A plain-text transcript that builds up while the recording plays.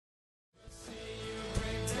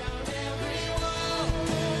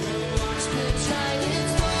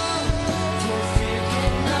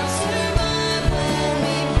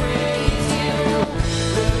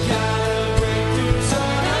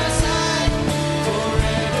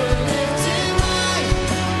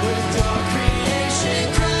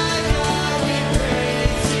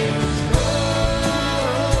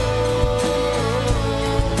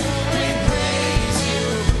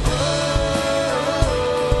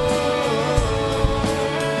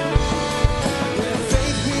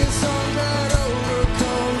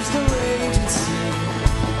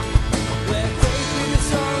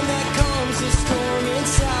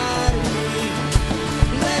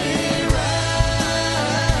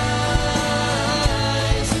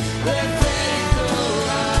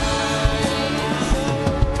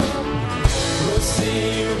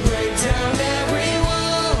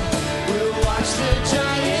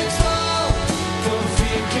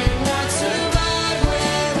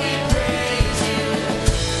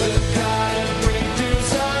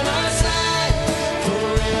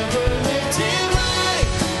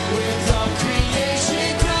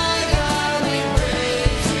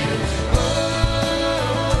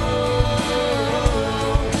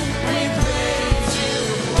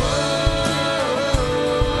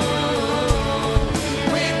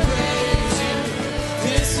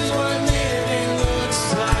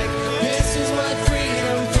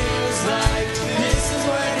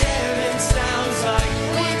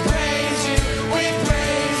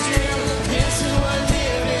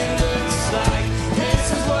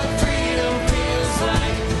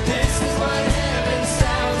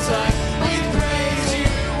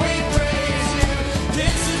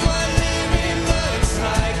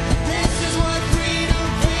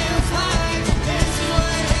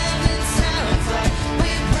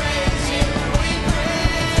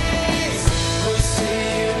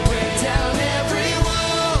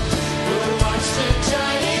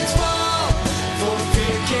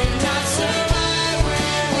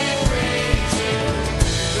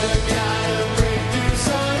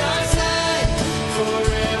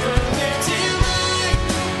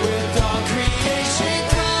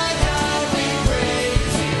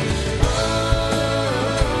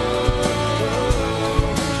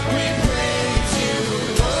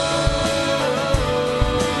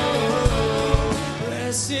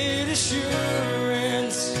Blessed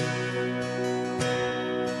assurance,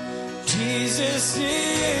 Jesus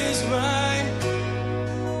is mine.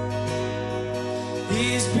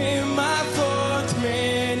 He's been my fourth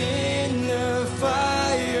man in the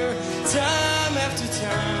fire, time after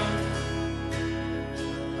time.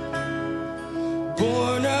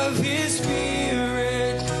 Born of His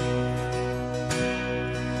Spirit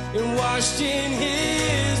and washed in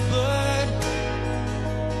His blood.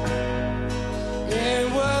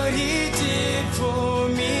 And what He did for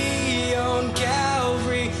me on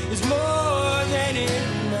Calvary is more than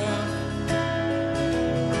enough.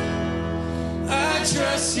 I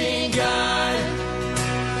trust in God,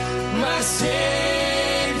 my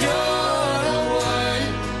Savior, the one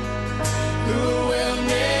who will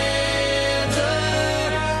never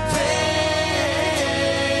fail.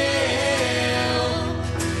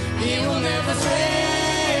 He will never fail.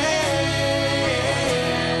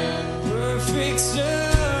 Perfect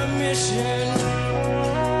submission,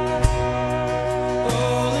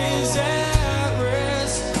 all is at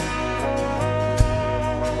rest.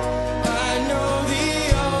 I know the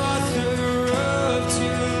author of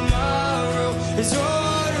tomorrow has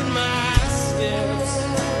ordered my steps.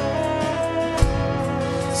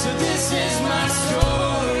 So this is my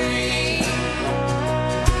story,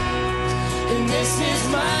 and this is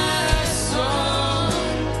my song.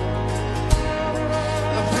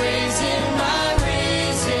 I'm praising my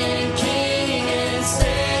risen King and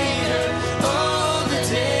Savior all the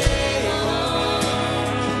day long.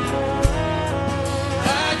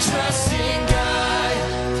 I trust in God,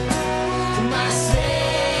 my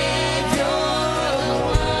Savior, the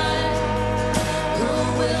one who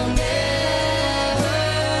will never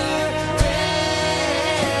fail.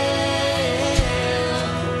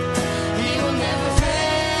 He will never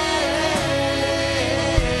fail.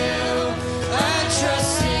 I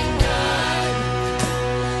trust in God,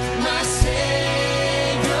 my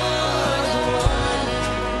Savior, the one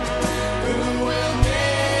who will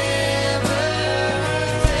never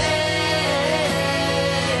fail.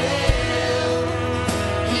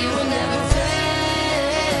 He will never fail.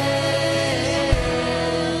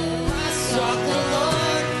 I sought the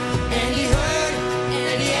Lord, and He heard,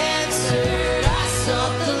 and He answered. I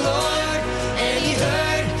sought the Lord, and He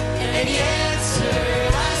heard, and He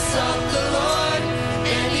answered. I sought the Lord,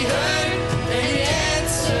 and He heard, and He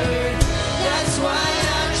answered. That's why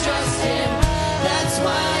I trust Him. That's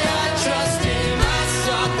why I trust Him. I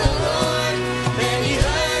sought the Lord, and He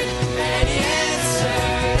heard, and He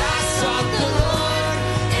answered. I sought the Lord,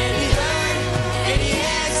 and He heard, and He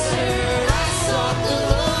answered. I sought the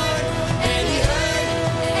Lord, and He heard,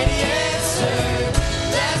 and He answered.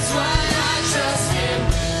 That's why I trust Him.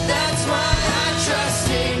 That's why I trust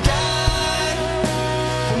in God,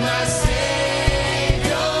 my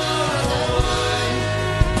Savior, the one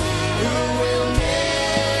who will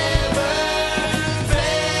never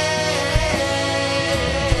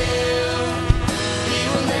fail. He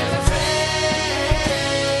will never fail.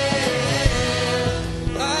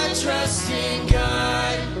 I trust in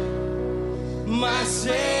God, my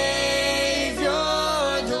Savior,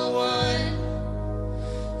 the one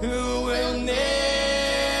who will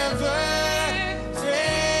never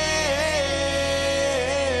fail.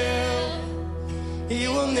 He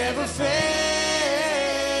will never fail.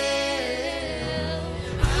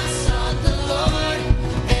 I sought the Lord,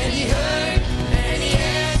 and He heard, and He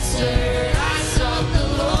answered. I sought the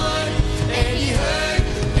Lord, and He heard,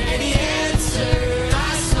 and He answered. I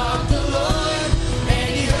sought the Lord, and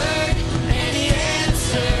He heard, and He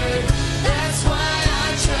answered.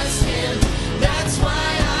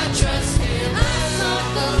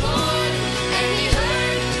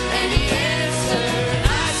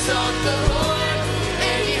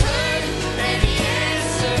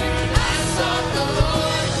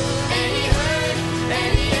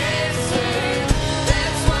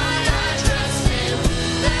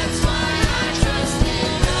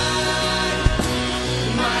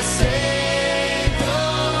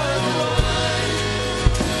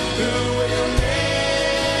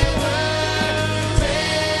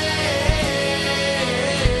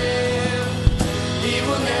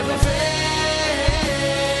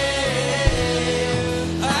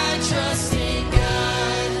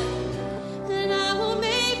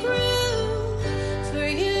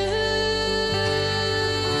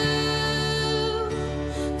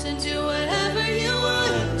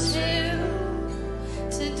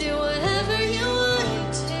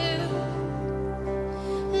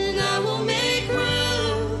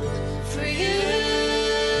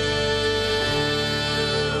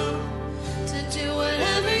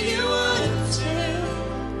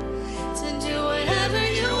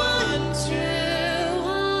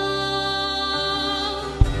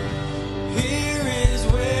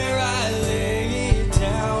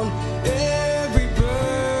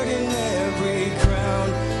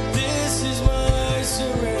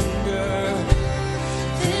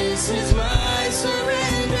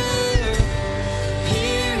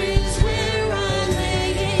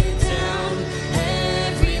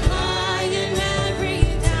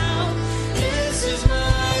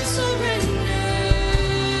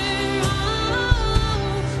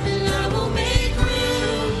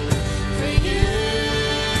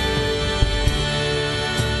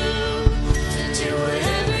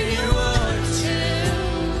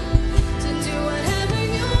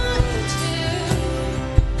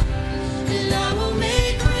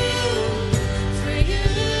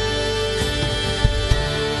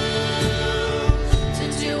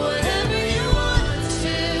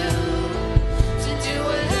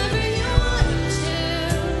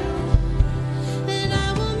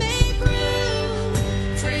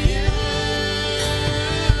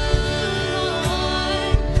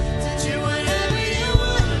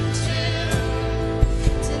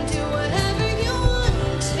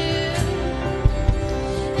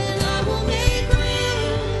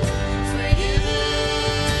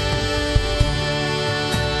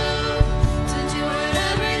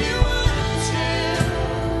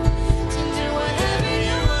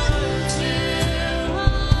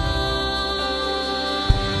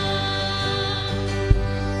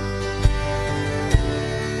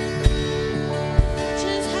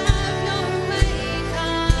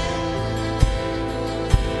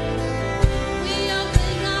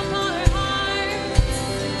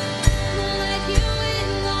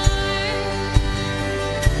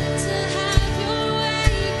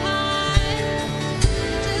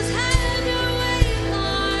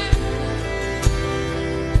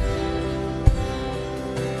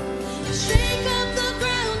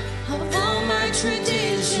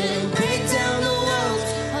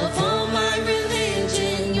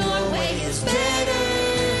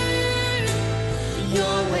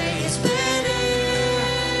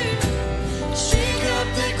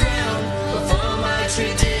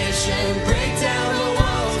 tradition, break down the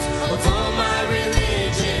walls of all my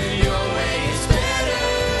religion. Your way is better.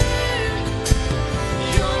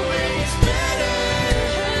 Your way is better.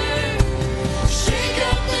 Shake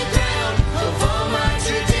up the ground of all my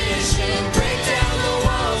tradition, break down the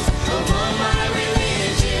walls of all my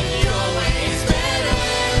religion. Your way is better.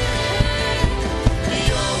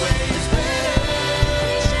 Your way is better.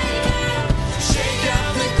 Shake up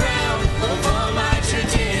the ground of all my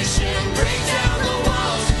tradition, break down the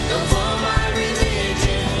walls of all my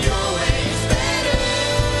religion. Your way is better.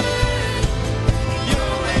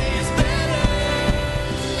 Your way is better.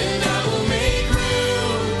 And I will make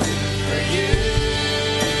room for you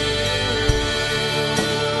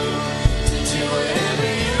to do whatever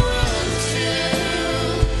you want to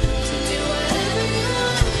do whatever you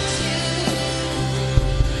want to.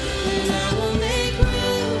 And I will make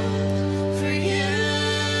room for you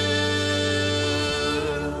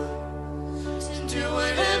to do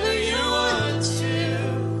whatever you want to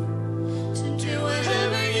do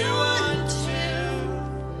whatever you want to.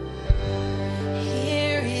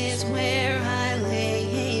 Here is where I lay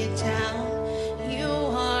it down. You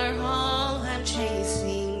are all I'm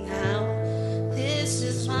chasing now. This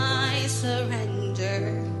is my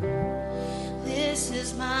surrender. This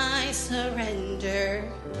is my surrender.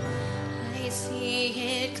 I see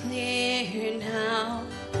it clear now.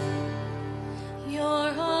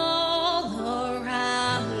 You're all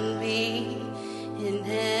around me in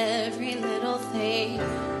every little thing.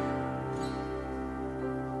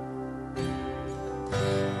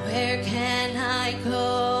 Where can I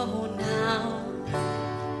go now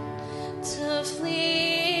to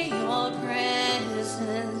flee your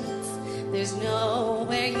presence? There's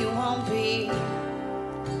nowhere you won't be.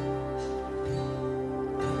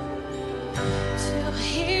 To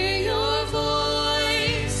hear your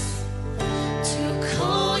voice, to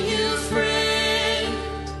call you friend,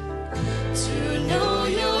 to know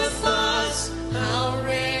your thoughts, how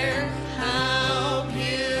rare, how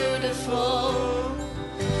beautiful.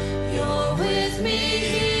 You're with me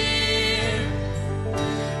here.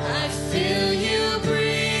 I feel you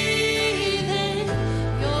breathing.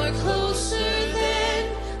 You're closer than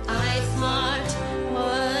I thought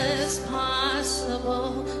was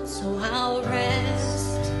possible. So I'll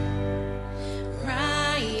rest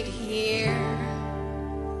right here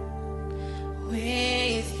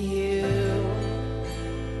with you.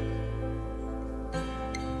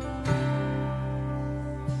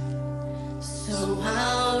 So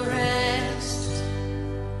I'll rest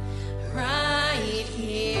right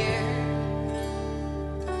here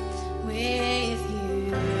with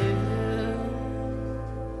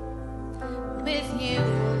you,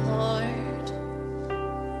 Lord.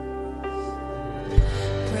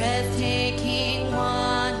 Breathtaking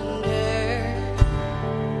wonder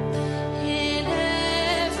in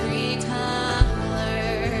every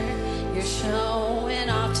color you're showing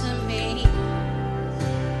off to me.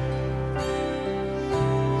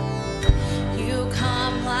 You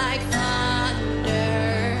come like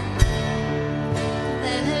thunder,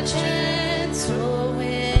 then a gentle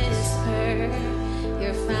whisper.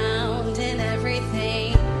 You're found in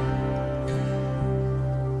everything.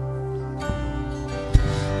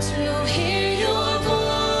 To hear your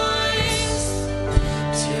voice,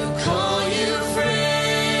 to call you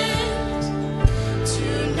friend, to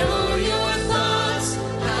know your thoughts,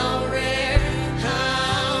 how rare,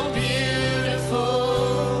 how beautiful.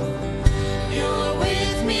 You're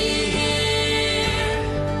with me here.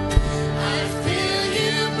 I feel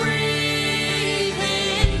you breathe.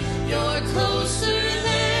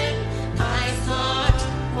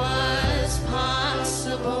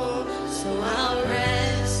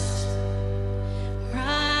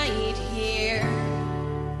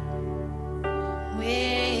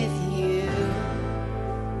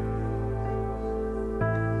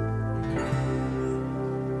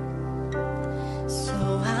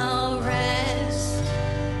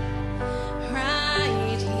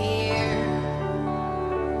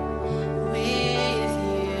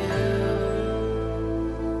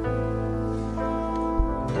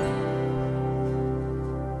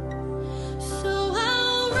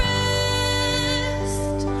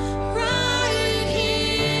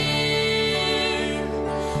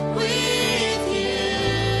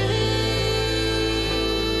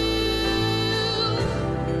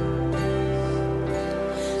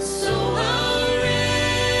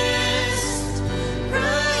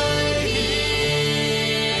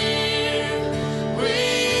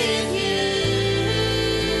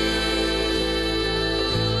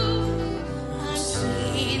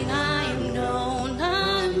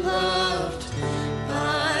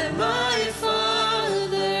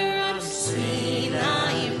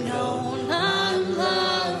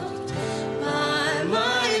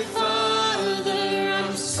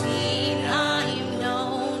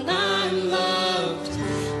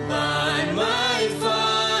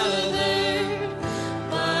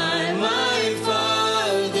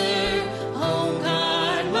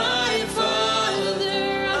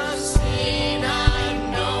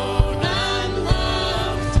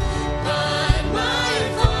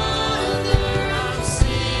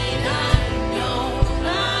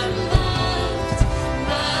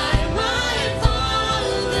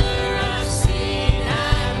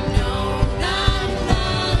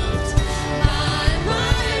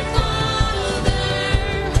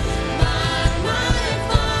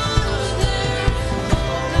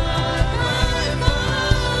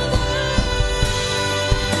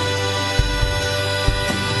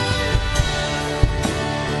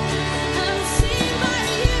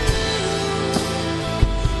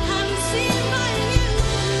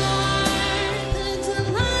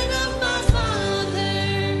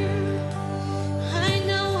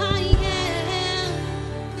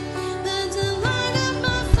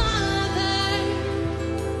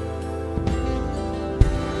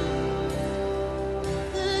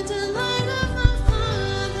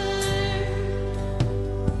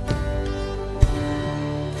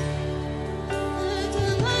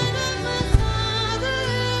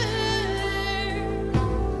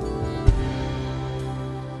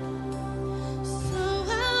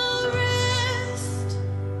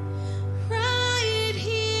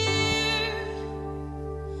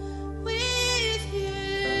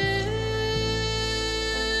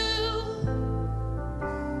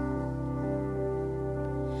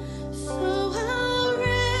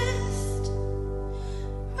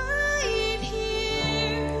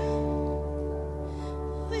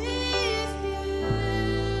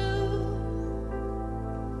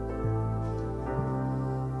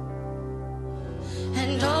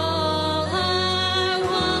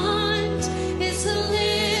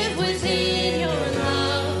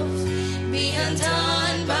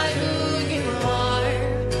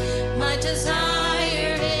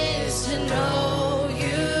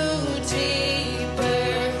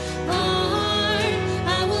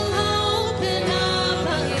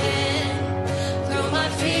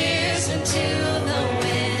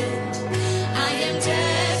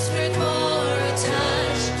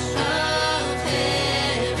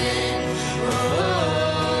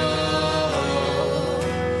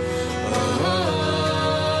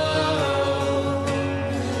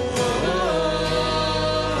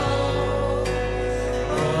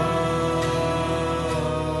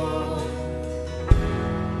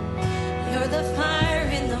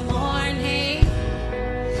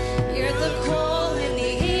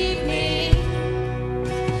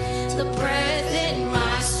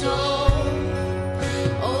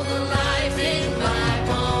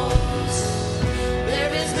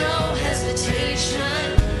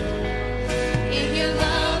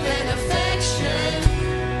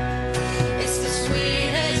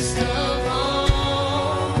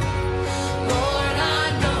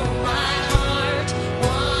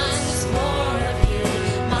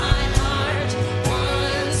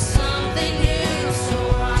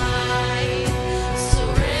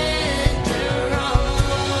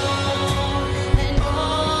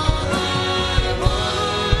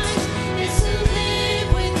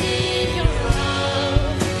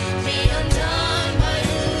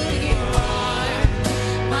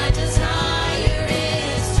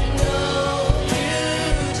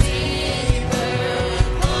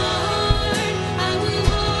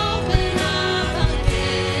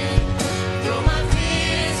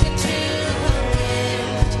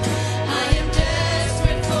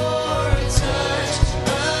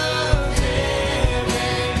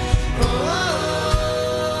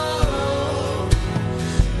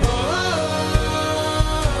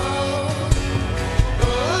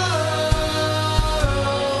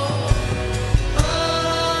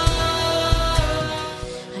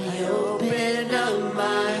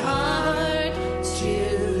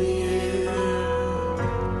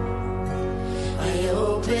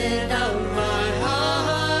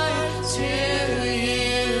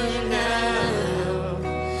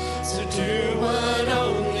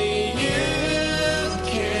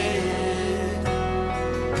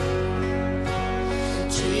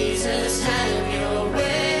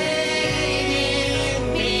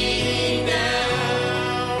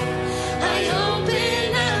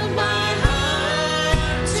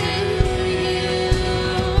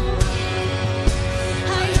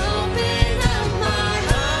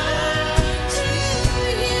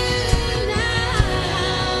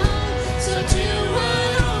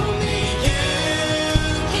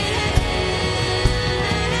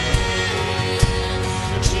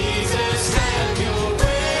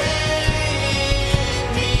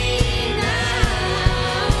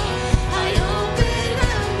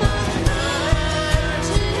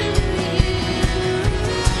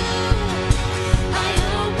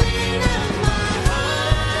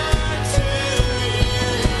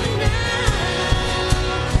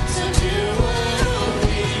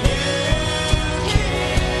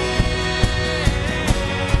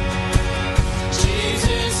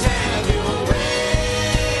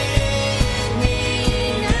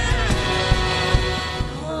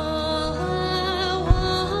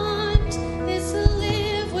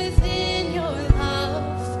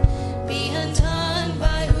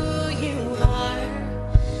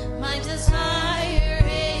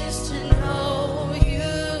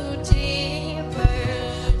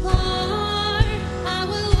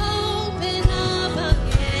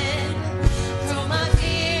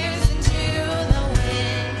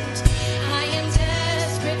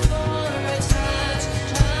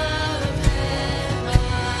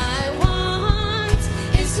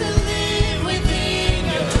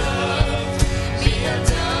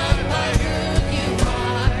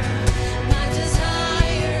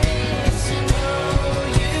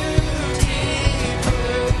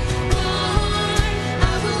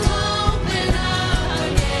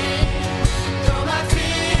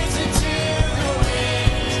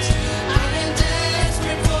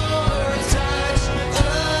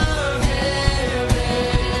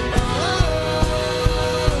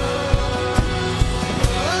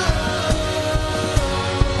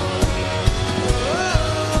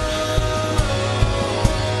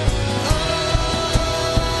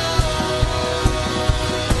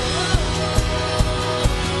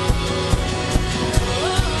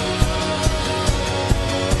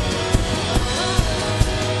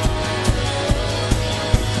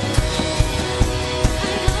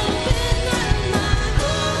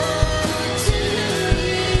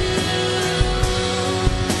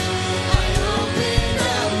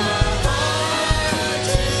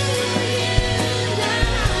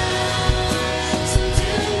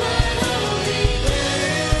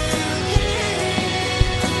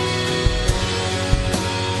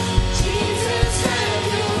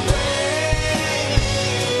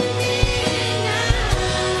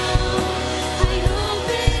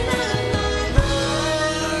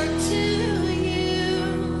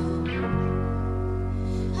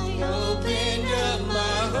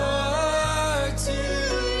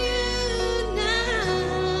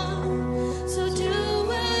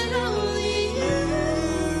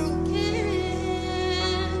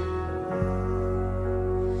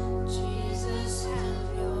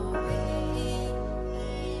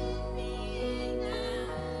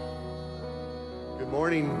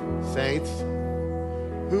 Saints,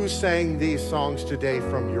 who sang these songs today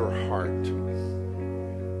from your heart?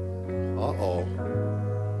 Uh-oh.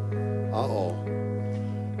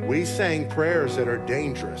 We sang prayers that are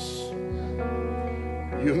dangerous.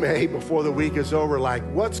 You may, before the week is over, like,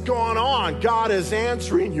 what's going on? God is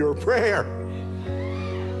answering your prayer.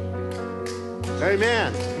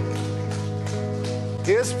 Amen.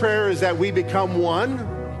 His prayer is that we become one.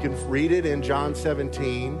 You can read it in John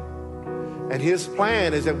 17. And his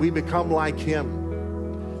plan is that we become like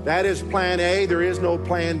him. That is plan A. There is no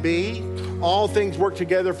plan B. All things work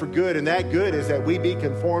together for good, and that good is that we be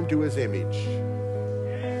conformed to his image.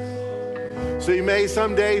 So you may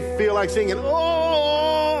someday feel like singing, oh.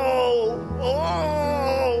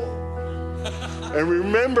 And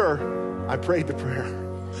remember, I prayed the prayer.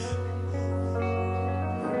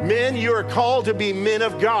 Men, you are called to be men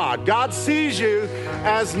of God. God sees you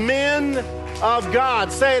as men of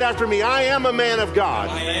God. Say it after me. I am a man of God.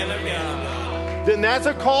 I am a man of God. Then that's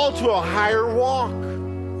a call to a higher walk.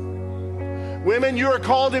 Women, you are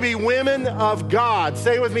called to be women of God.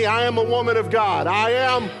 Say with me, I am a woman of God. I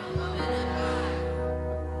am.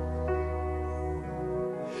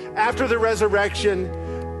 After the resurrection,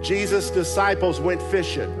 Jesus' disciples went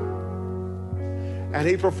fishing. And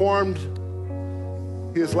he performed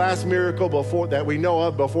his last miracle before that we know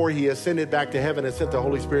of before he ascended back to heaven and sent the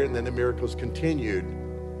Holy Spirit, and then the miracles continued.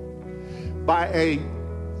 By a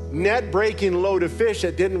net-breaking load of fish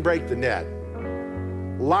that didn't break the net.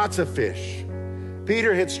 Lots of fish.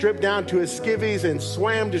 Peter had stripped down to his skivvies and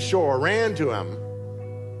swam to shore, ran to him.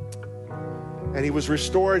 And he was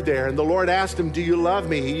restored there. And the Lord asked him, do you love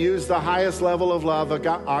me? He used the highest level of love,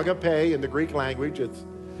 agape in the Greek language. It's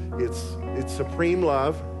supreme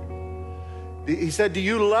love. He said, do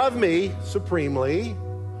you love me supremely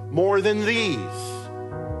more than these?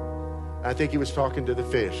 I think he was talking to the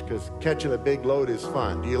fish, because catching a big load is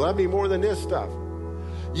fun. Do you love me more than this stuff?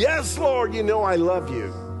 Yes, Lord, you know I love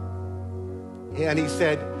you. And he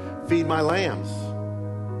said, feed my lambs.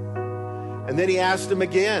 And then he asked him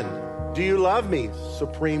again, do you love me?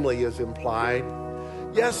 Supremely is implied.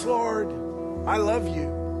 Yes, Lord, I love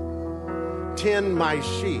you. Tend my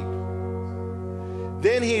sheep.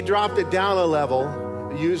 Then he dropped it down a level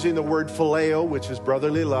using the word phileo, which is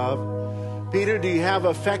brotherly love. Peter, do you have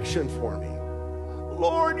affection for me?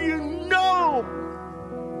 Lord, you know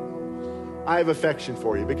I have affection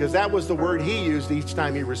for you, because that was the word he used each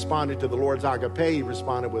time he responded to the Lord's agape. He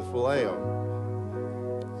responded with phileo.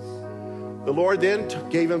 The Lord then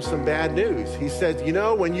gave him some bad news. He said, you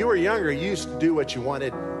know, when you were younger, you used to do what you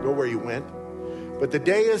wanted, go where you went. But the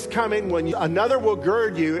day is coming when another will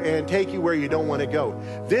gird you and take you where you don't want to go.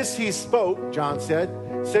 This he spoke, John said,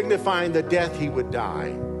 signifying the death he would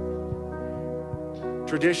die.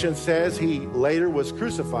 Tradition says he later was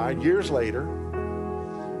crucified, years later,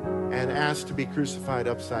 and asked to be crucified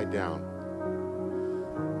upside down.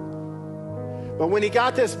 But when he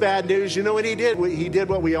got this bad news, you know what he did? He did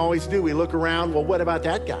what we always do. We look around, well, what about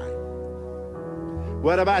that guy?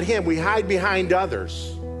 What about him? We hide behind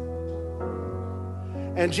others.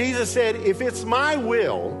 And Jesus said, if it's my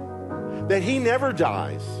will that he never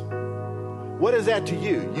dies, what is that to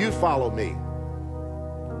you? You follow me.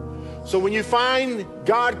 So when you find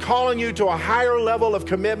God calling you to a higher level of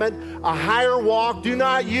commitment, a higher walk, do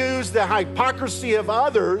not use the hypocrisy of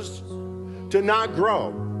others to not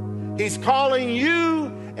grow. He's calling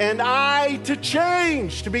you and I to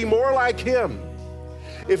change, to be more like him.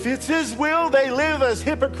 If it's his will they live as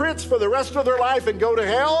hypocrites for the rest of their life and go to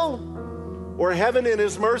hell, or heaven in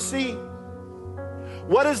his mercy,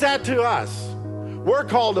 what is that to us? We're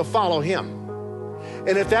called to follow him.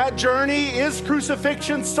 And if that journey is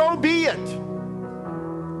crucifixion, so be it.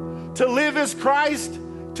 To live is Christ,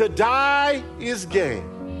 to die is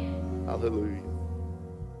gain. Hallelujah.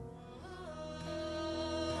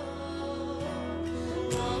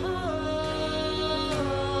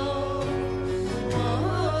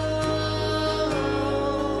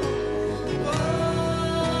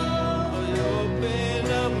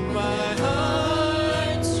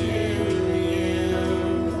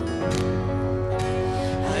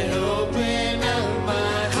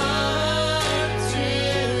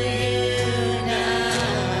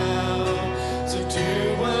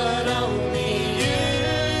 Do what only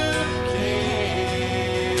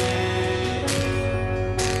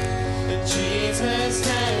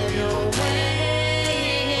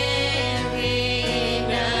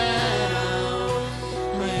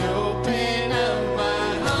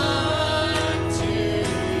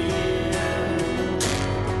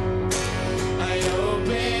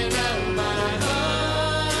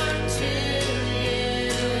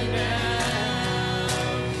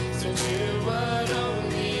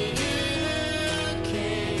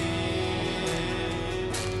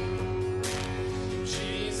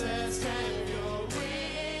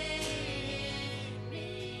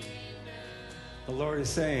The Lord is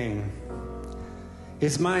saying,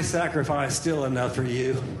 is my sacrifice still enough for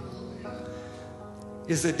you?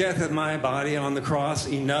 Is the death of my body on the cross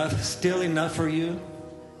still enough for you?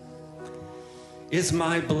 Is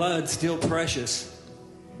my blood still precious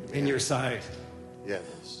in your sight?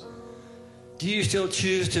 Yes. Do you still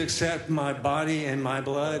choose to accept my body and my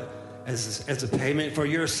blood as a payment for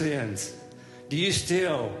your sins? Do you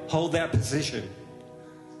still hold that position?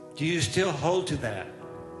 Do you still hold to that?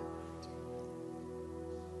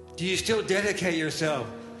 Do you still dedicate yourself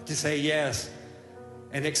to say yes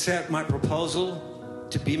and accept my proposal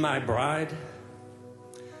to be my bride?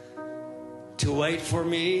 To wait for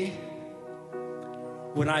me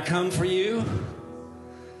when I come for you?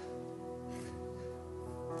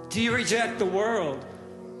 Do you reject the world,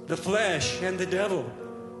 the flesh, and the devil?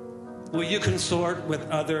 Will you consort with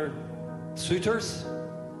other suitors?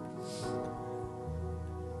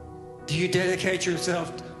 Do you dedicate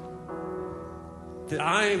yourself that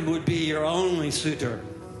I would be your only suitor?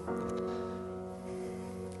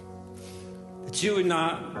 That you would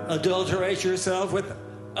not adulterate yourself with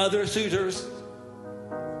other suitors?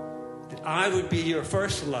 That I would be your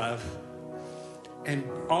first love and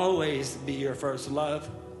always be your first love?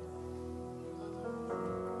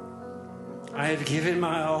 I have given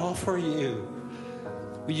my all for you.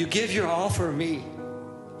 Will you give your all for me?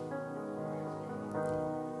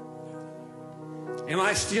 Am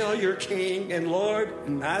I still your King and Lord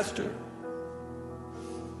and Master?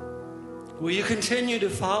 Will you continue to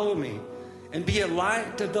follow me and be a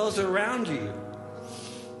light to those around you?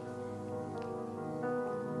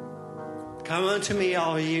 Come unto me,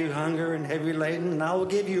 all you hunger and heavy laden, and I will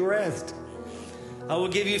give you rest. I will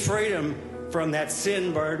give you freedom from that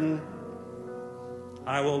sin burden.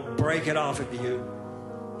 I will break it off of you.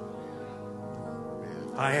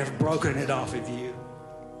 I have broken it off of you.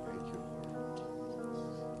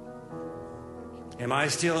 Am I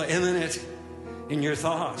still imminent in your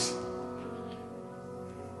thoughts?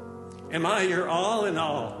 Am I your all in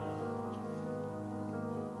all?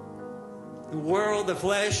 The world, the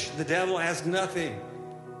flesh, the devil has nothing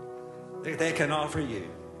that they can offer you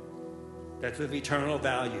that's of eternal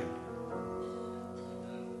value.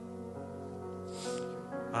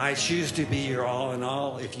 I choose to be your all in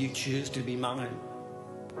all if you choose to be mine.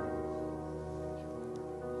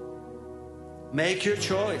 Make your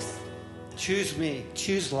choice. Choose me.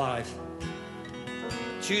 Choose life.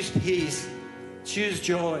 Choose peace. Choose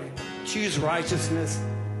joy. Choose righteousness.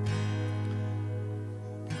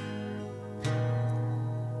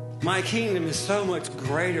 My kingdom is so much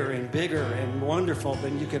greater and bigger and wonderful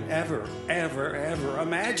than you could ever, ever, ever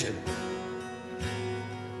imagine.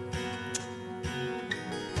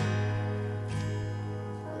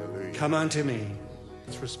 Hallelujah. Come unto me.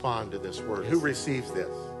 Let's respond to this word. Who receives this?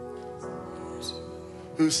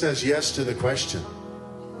 Who says yes to the question?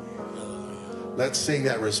 Let's sing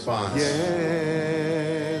that response.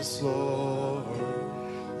 Yes, Lord.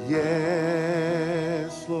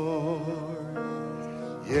 Yes, Lord.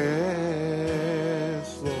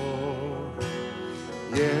 Yes, Lord.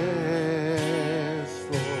 Yes,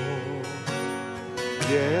 Lord.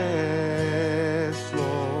 Yes,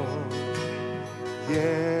 Lord.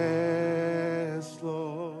 Yes,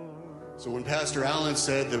 Lord. So when Pastor Allen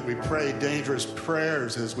said that we pray dangerous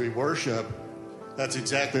prayers as we worship, that's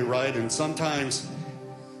exactly right. And sometimes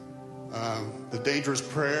the dangerous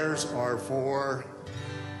prayers are for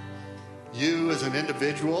you as an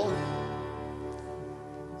individual.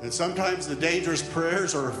 And sometimes the dangerous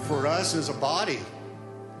prayers are for us as a body.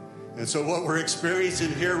 And so what we're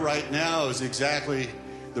experiencing here right now is exactly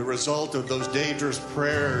the result of those dangerous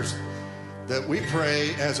prayers that we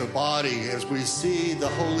pray as a body, as we see the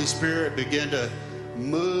Holy Spirit begin to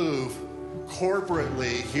move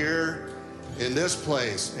corporately here in this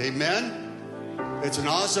place. Amen? It's an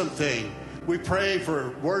awesome thing. We pray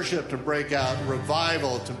for worship to break out,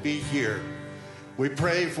 revival to be here. We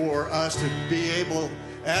pray for us to be able,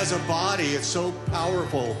 as a body, it's so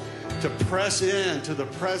powerful to press into the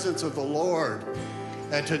presence of the Lord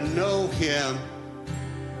and to know Him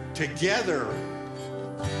together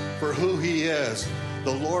for who He is,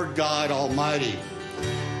 the Lord God Almighty.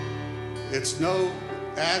 It's no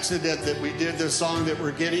accident that we did this song that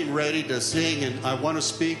we're getting ready to sing, and I want to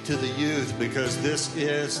speak to the youth because this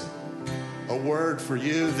is a word for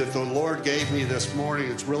you that the Lord gave me this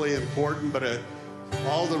morning. It's really important, but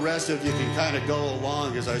all the rest of you can kind of go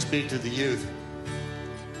along as I speak to the youth.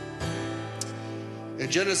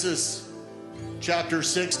 In Genesis chapter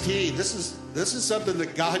 16, this is something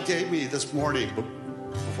that God gave me this morning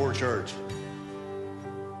before church.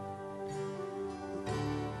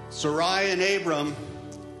 Sarai and Abram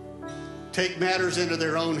take matters into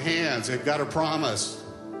their own hands. They've got a promise.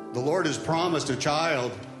 The Lord has promised a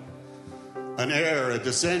child, an heir, a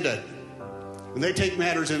descendant. And they take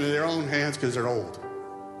matters into their own hands because they're old.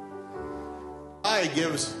 Sarai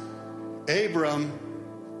gives Abram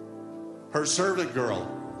her servant girl,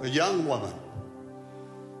 a young woman.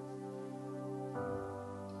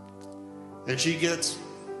 And she gets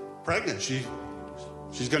pregnant. She's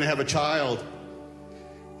going to have a child.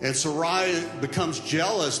 And Sarai becomes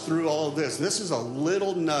jealous through all of this. This is a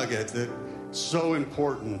little nugget that's so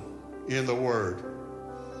important in the Word.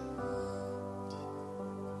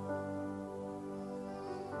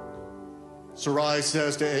 Sarai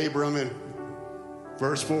says to Abram in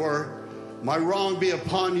verse 4, "My wrong be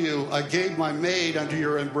upon you. I gave my maid unto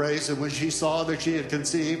your embrace, and when she saw that she had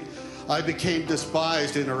conceived, I became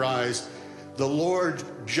despised in her eyes. The Lord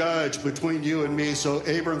judge between you and me." So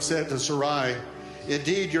Abram said to Sarai,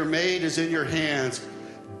 "Indeed, your maid is in your hands.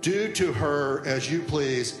 Do to her as you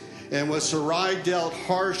please." And when Sarai dealt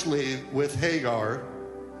harshly with Hagar,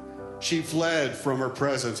 she fled from her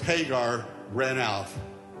presence. Hagar ran out.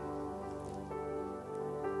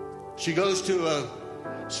 She goes to a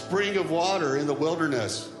spring of water in the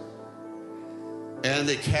wilderness, and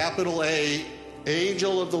the capital A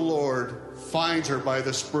angel of the Lord finds her by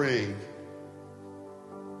the spring.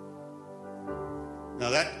 Now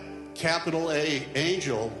that capital A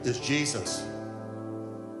angel is Jesus.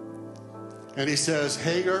 And he says,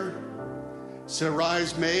 "Hagar,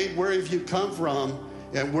 Sarai's maid, where have you come from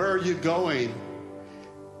and where are you going?"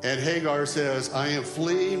 And Hagar says, "I am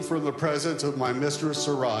fleeing from the presence of my mistress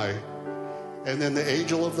Sarai." And then the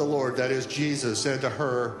angel of the Lord, that is Jesus, said to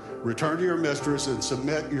her, "Return to your mistress and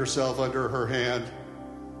submit yourself under her hand."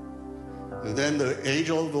 And then the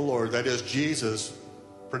angel of the Lord, that is Jesus,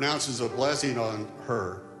 pronounces a blessing on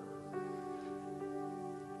her.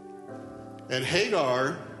 And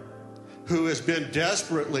Hagar, who has been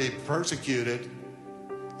desperately persecuted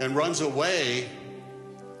and runs away,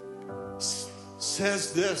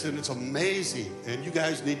 says this, and it's amazing, and you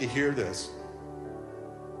guys need to hear this.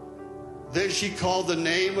 Then she called the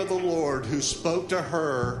name of the Lord who spoke to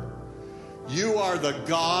her, "You are the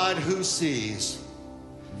God who sees."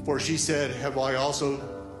 For she said, "Have I also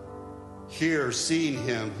here seen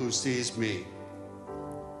him who sees me?"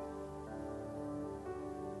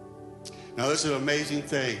 Now this is an amazing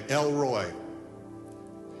thing. El Roy.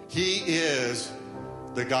 He is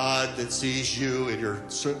the God that sees you in your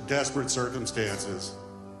desperate circumstances.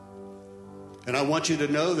 And I want you to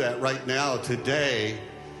know that right now, today,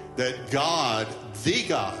 that God, the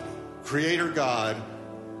God, Creator God,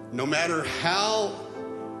 no matter how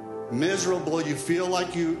miserable you feel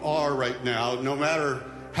like you are right now, no matter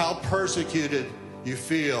how persecuted you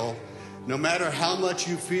feel, no matter how much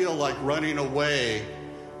you feel like running away,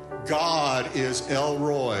 God is El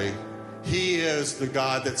Roy. He is the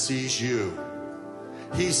God that sees you.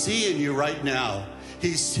 He's seeing you right now.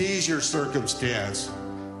 He sees your circumstance.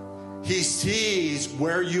 He sees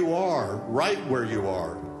where you are, right where you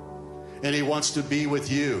are. And he wants to be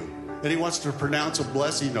with you. And he wants to pronounce a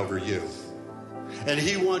blessing over you. And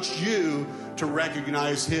he wants you to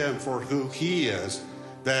recognize him for who he is.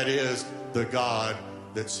 That is the God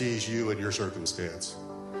that sees you in your circumstance.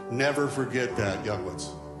 Never forget that, young ones.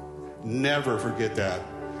 Never forget that.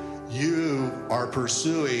 You are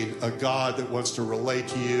pursuing a God that wants to relate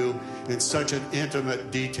to you in such an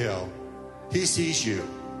intimate detail. He sees you.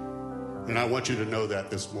 And I want you to know that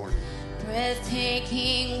this morning.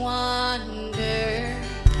 Breathtaking wonder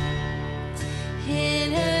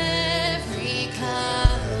in every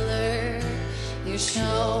color you're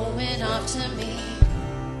showing off to me.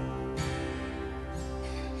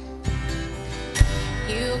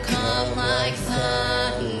 You come like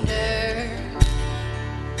thunder,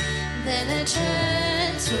 then a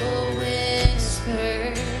gentle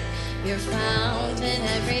whisper. You're found in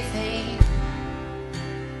everything.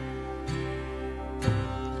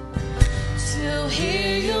 To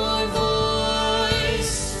hear your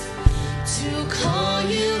voice, to call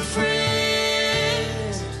you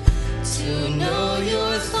friend, to know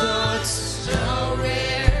your thoughts, how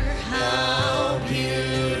rare, how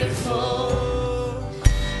beautiful.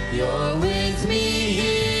 You're with me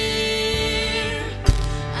here,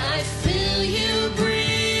 I feel you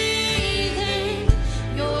breathing.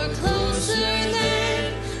 You're closer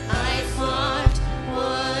than I thought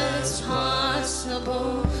was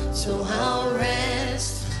possible. So I'll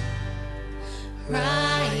rest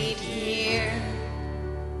right here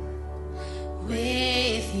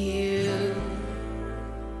with you.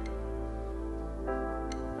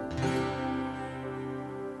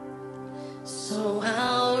 So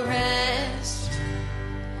I'll rest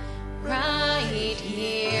right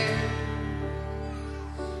here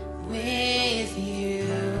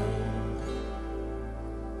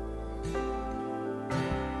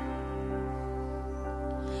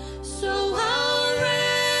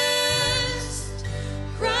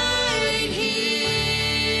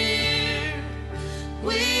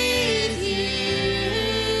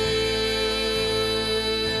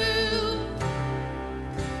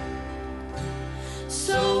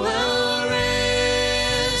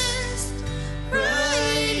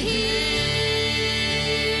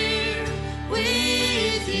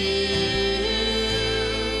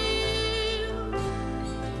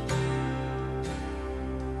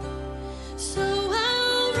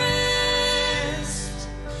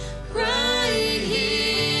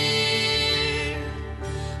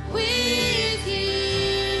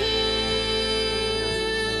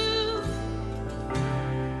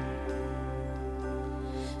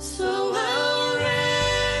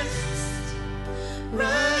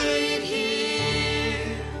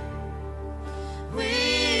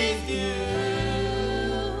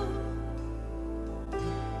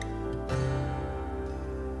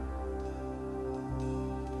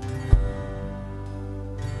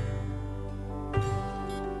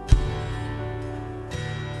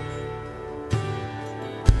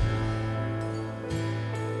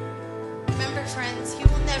friends. He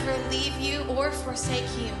will never leave you or forsake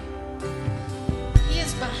you. He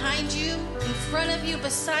is behind you, in front of you,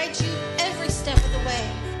 beside you, every step of the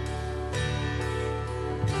way.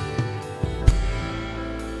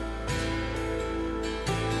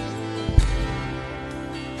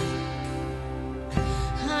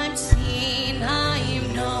 I'm seen,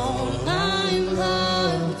 I'm known, I'm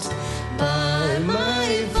loved by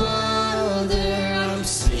my Father. I'm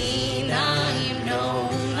seen, I'm known,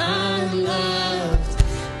 I'm loved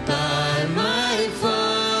by my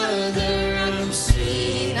Father. I'm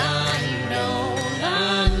seen, I'm known,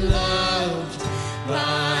 I'm loved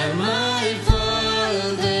by my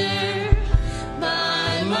Father,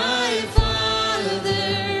 by my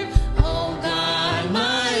Father. Oh God,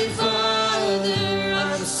 my Father.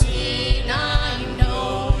 I'm seen, I'm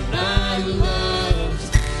known, I'm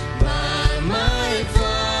loved by my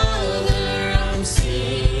Father. I'm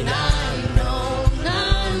seen, I'm known,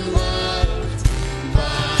 I'm loved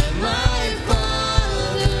by my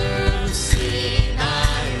Father. I'm seen,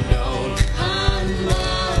 I'm known, I'm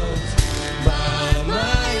loved by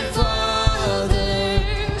my Father,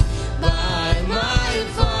 by my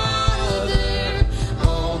Father.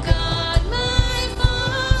 Oh God, my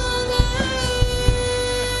Father.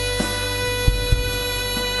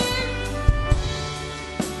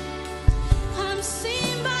 I'm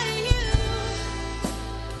seen by you.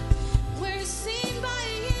 We're seen by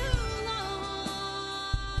you, Lord.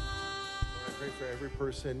 I pray for every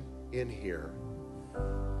person in here.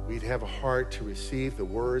 We'd have a heart to receive the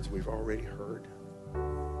words we've already heard.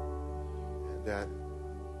 And that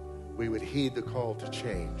we would heed the call to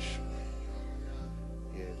change.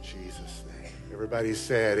 In Jesus' name. Everybody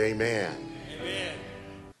said amen. Amen.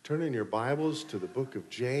 Turn in your Bibles to the book of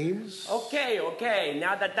James. Okay.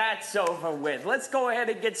 Now that that's over with, let's go ahead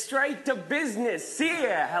and get straight to business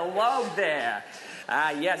here. Hello there.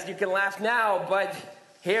 Yes, you can laugh now, but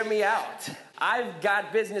hear me out. I've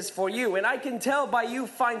got business for you, and I can tell by you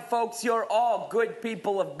fine folks you're all good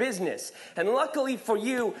people of business. And luckily for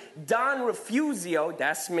you, Don Refusio,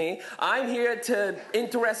 that's me, I'm here to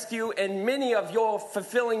interest you in many of your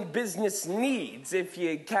fulfilling business needs, if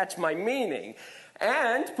you catch my meaning.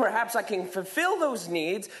 And perhaps I can fulfill those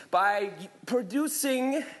needs by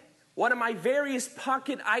producing one of my various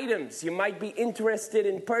pocket items you might be interested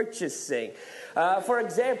in purchasing. For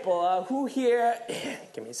example, who here,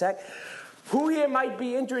 give me a sec, who here might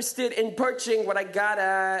be interested in purchasing what I got,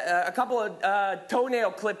 a couple of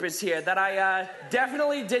toenail clippers here that I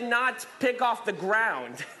definitely did not pick off the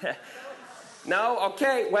ground? No?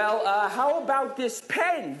 Okay, well, how about this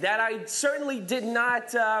pen that I certainly did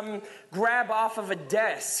not grab off of a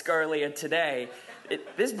desk earlier today?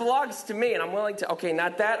 This belongs to me, and I'm willing to... Okay,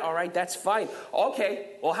 not that? All right, that's fine.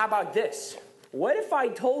 Okay, well, how about this? What if I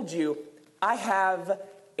told you I have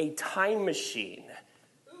a time machine?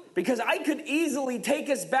 Because I could easily take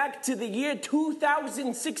us back to the year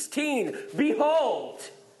 2016. Behold!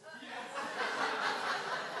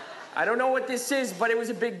 I don't know what this is, but it was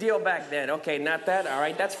a big deal back then. Okay, not that? All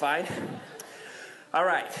right, that's fine. All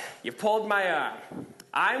right, you pulled my arm.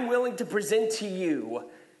 I'm willing to present to you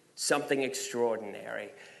something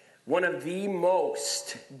extraordinary. One of the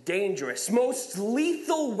most dangerous, most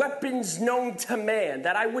lethal weapons known to man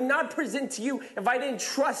that I would not present to you if I didn't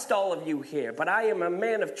trust all of you here. But I am a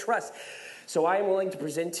man of trust, so I am willing to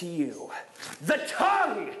present to you the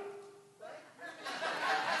tongue.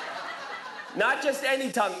 Not just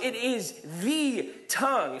any tongue, it is the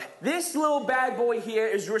tongue. This little bad boy here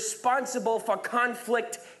is responsible for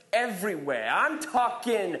conflict everywhere. I'm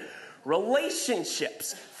talking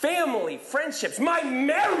relationships, family, friendships, my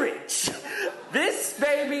marriage. This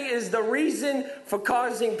baby is the reason for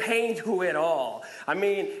causing pain to it all. I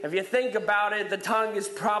mean, if you think about it, the tongue is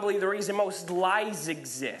probably the reason most lies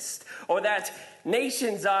exist, or that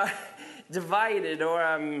nations are divided,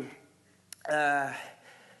 or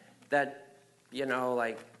that, you know,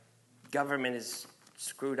 like, government is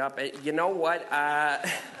screwed up. You know what? I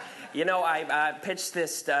pitched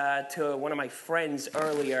this to one of my friends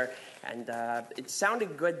earlier, and it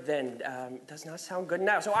sounded good then. It does not sound good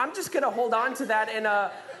now. So I'm just going to hold on to that and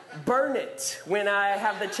burn it when I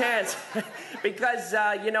have the chance. Because,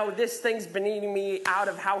 this thing's been eating me out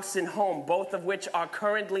of house and home, both of which are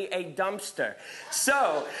currently a dumpster.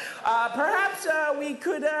 So perhaps we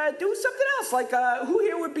could do something else. Like, who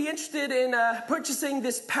here would be interested in purchasing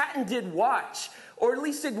this patented watch? Or at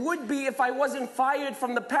least it would be if I wasn't fired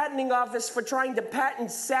from the patenting office for trying to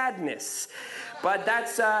patent sadness. But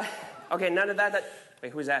that's, okay, none of that.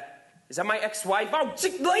 Wait, who's that? Is that my ex-wife? Oh,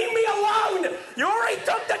 leave me alone! You already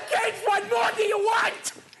took the kids! What more do you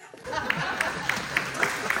want?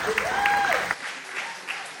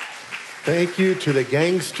 Thank you to the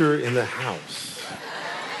gangster in the house.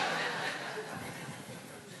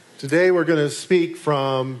 Today we're going to speak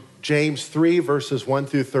from James 3, verses 1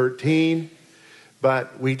 through 13,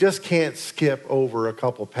 but we just can't skip over a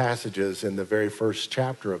couple passages in the very first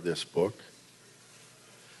chapter of this book.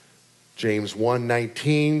 James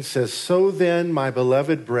 1:19 says, "So then, my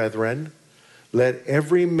beloved brethren, let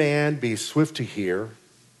every man be swift to hear,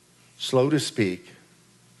 slow to speak,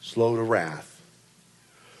 slow to wrath.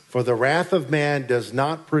 For the wrath of man does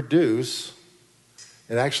not produce,"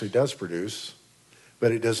 it actually does produce,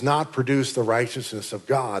 but it does not produce the righteousness of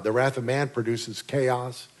God. The wrath of man produces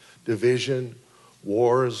chaos, division,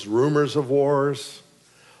 wars, rumors of wars,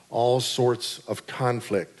 all sorts of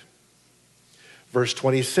conflict. Verse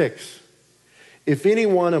 26, "If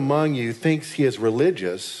anyone among you thinks he is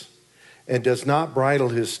religious and does not bridle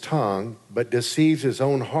his tongue, but deceives his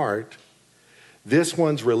own heart, this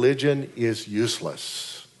one's religion is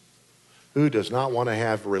useless." Who does not want to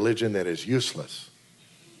have religion that is useless?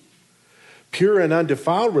 "Pure and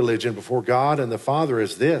undefiled religion before God and the Father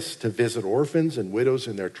is this, to visit orphans and widows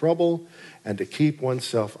in their trouble and to keep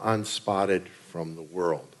oneself unspotted from the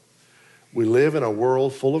world." We live in a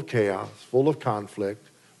world full of chaos, full of conflict,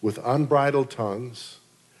 with unbridled tongues,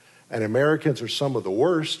 and Americans are some of the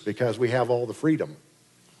worst because we have all the freedom.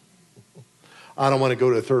 I don't want to go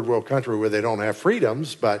to a third world country where they don't have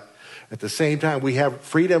freedoms, but at the same time, we have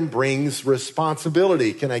freedom brings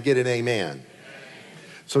responsibility. Can I get an amen?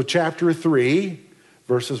 So chapter 3,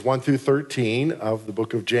 verses 1 through 13 of the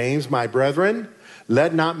book of James, "My brethren,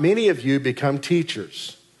 let not many of you become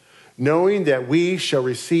teachers, knowing that we shall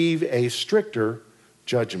receive a stricter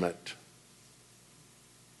judgment."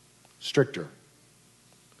 Stricter.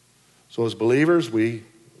 So as believers, we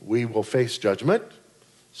will face judgment.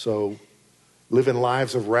 So living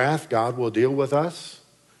lives of wrath, God will deal with us.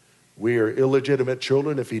 We are illegitimate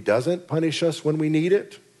children if he doesn't punish us when we need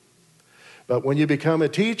it. But when you become a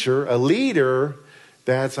teacher, a leader,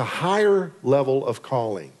 that's a higher level of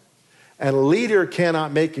calling. And a leader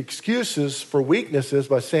cannot make excuses for weaknesses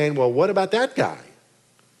by saying, well, what about that guy?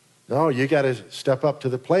 No, you got to step up to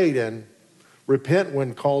the plate and repent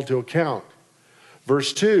when called to account.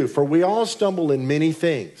 Verse 2, "For we all stumble in many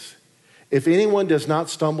things. If anyone does not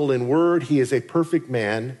stumble in word, he is a perfect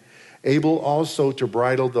man, able also to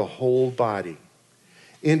bridle the whole body.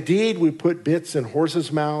 Indeed, we put bits in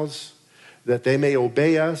horses' mouths that they may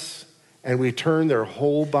obey us, and we turn their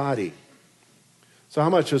whole body." So how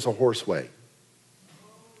much does a horse weigh?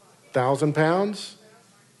 1,000 pounds?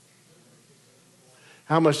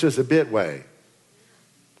 How much does a bit weigh?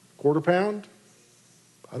 Quarter pound?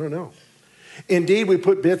 I don't know. "Indeed, we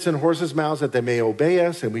put bits in horses' mouths that they may obey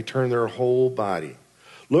us, and we turn their whole body.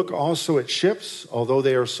 Look also at ships, although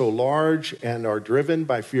they are so large and are driven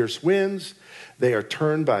by fierce winds, they are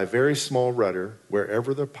turned by a very small rudder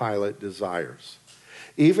wherever the pilot desires.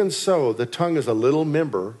 Even so, the tongue is a little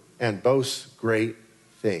member and boasts great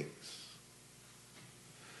things."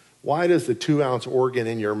 Why does the 2-ounce organ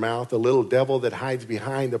in your mouth, the little devil that hides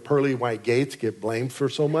behind the pearly white gates, get blamed for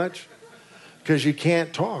so much? Because you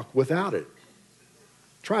can't talk without it.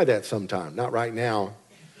 Try that sometime, not right now.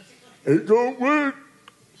 It don't work.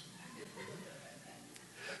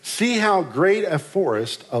 "See how great a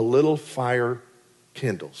forest a little fire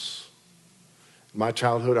kindles." In my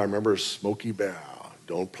childhood, I remember Smokey Bear.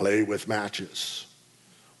 Don't play with matches.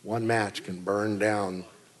 One match can burn down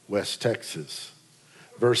West Texas.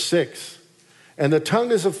 Verse 6, "And the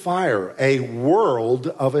tongue is a fire, a world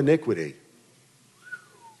of iniquity."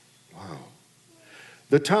 Wow.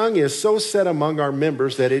 "The tongue is so set among our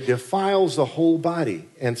members that it defiles the whole body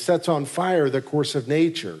and sets on fire the course of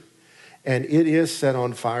nature, and it is set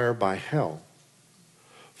on fire by hell.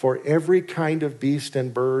 For every kind of beast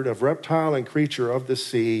and bird, of reptile and creature of the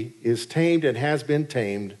sea is tamed and has been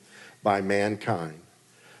tamed by mankind.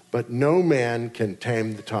 But no man can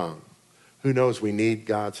tame the tongue." Who knows? We need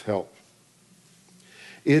God's help.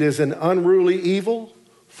 "It is an unruly evil,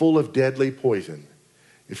 full of deadly poison."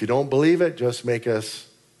 If you don't believe it, just make us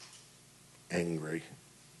angry.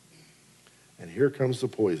 And here comes the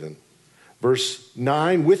poison. Verse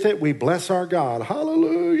 9, "With it we bless our God,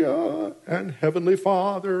 hallelujah, and Heavenly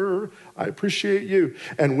Father, I appreciate you.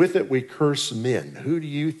 And with it we curse men." Who do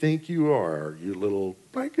you think you are, you little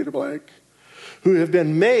blankety blank? "Who have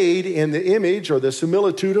been made in the image or the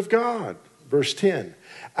similitude of God." Verse 10,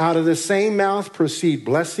 "Out of the same mouth proceed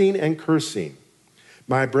blessing and cursing.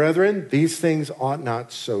 My brethren, these things ought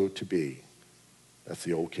not so to be." That's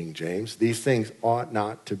the old King James. "These things ought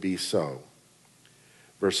not to be so."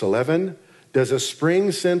 Verse 11, "Does a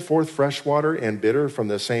spring send forth fresh water and bitter from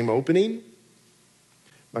the same opening?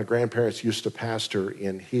 My grandparents used to pastor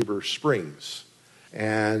in Heber Springs.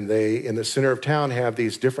 And they, in the center of town, have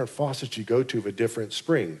these different faucets you go to with different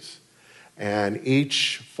springs. And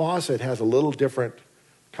each faucet has a little different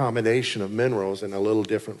combination of minerals and a little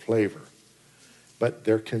different flavor. But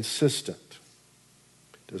they're consistent.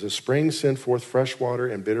 Does a spring send forth fresh water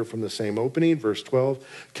and bitter from the same opening? Verse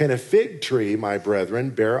 12, can a fig tree, my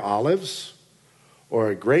brethren, bear olives? Or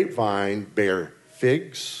a grapevine bear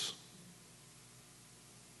figs?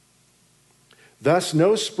 Thus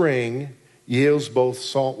no spring yields both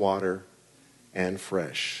salt water and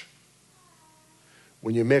fresh.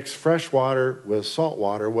 When you mix fresh water with salt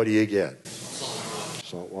water, what do you get?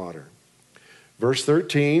 Salt water. Verse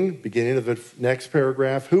 13, beginning of the next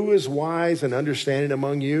paragraph, who is wise and understanding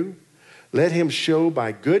among you? Let him show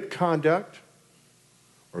by good conduct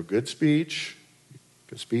or good speech,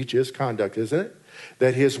 because speech is conduct, isn't it?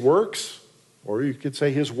 That his works, or you could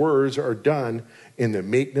say his words, are done in the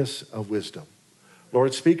meekness of wisdom.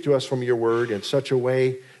 Lord, speak to us from your word in such a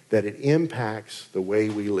way that it impacts the way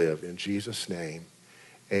we live. In Jesus' name,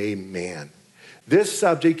 amen. This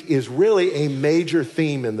subject is really a major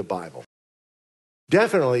theme in the Bible.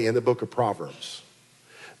 Definitely in the book of Proverbs.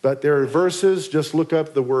 But there are verses, just look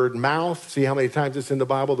up the word mouth, see how many times it's in the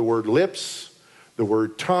Bible, the word lips, the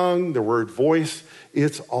word tongue, the word voice.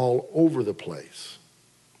 It's all over the place.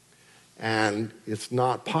 And it's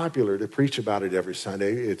not popular to preach about it every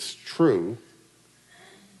Sunday. It's true.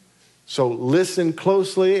 So listen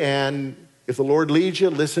closely, and if the Lord leads you,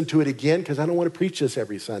 listen to it again, because I don't want to preach this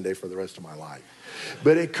every Sunday for the rest of my life.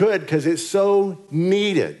 But it could, because it's so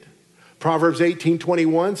needed. Proverbs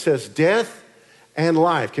 18:21 says, death and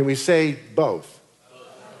life, can we say both?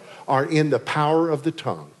 Are in the power of the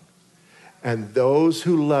tongue, and those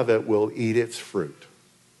who love it will eat its fruit.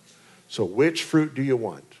 So which fruit do you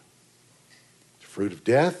want? The fruit of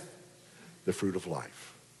death, the fruit of life.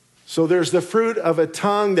 So there's the fruit of a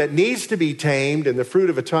tongue that needs to be tamed and the fruit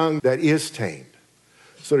of a tongue that is tamed.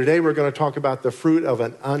 So today we're going to talk about the fruit of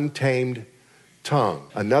an untamed tongue.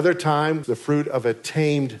 Another time, the fruit of a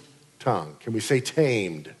tamed tongue. Can we say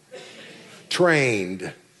tamed?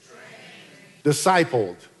 Trained.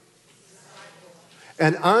 Discipled.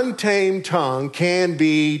 An untamed tongue can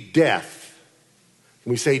be death.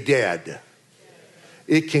 Can we say dead?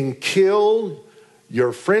 It can kill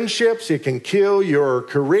your friendships, it can kill your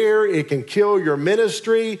career, it can kill your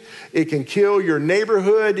ministry, it can kill your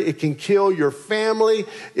neighborhood, it can kill your family,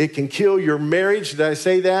 it can kill your marriage. Did I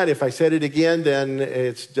say that? If I said it again, then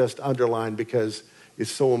it's just underlined because it's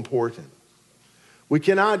so important. We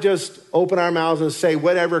cannot just open our mouths and say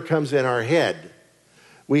whatever comes in our head.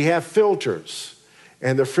 We have filters,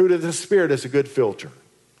 and the fruit of the Spirit is a good filter.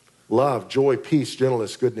 Love, joy, peace,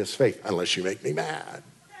 gentleness, goodness, faith, unless you make me mad.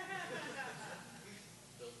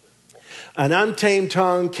 An untamed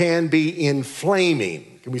tongue can be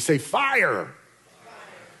inflaming. Can we say fire?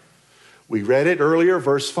 We read it earlier,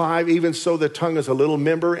 verse 5. Even so, the tongue is a little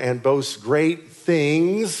member and boasts great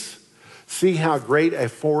things. See how great a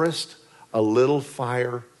forest a little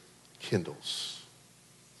fire kindles.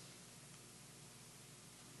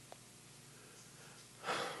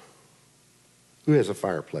 Who has a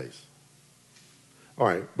fireplace? All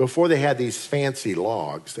right, before they had these fancy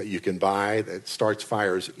logs that you can buy that starts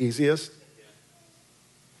fires easiest,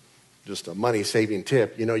 just a money-saving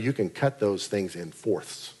tip, you can cut those things in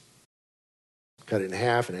fourths. Cut it in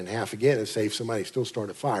half and in half again and save some money, still start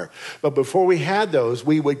a fire. But before we had those,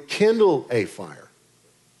 we would kindle a fire,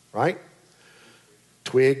 right?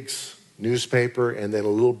 Twigs, newspaper, and then a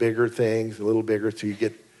little bigger things, a little bigger till you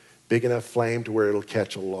get big enough flame to where it'll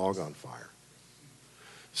catch a log on fire.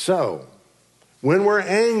 So, when we're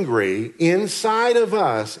angry, inside of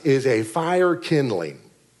us is a fire kindling.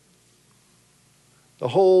 The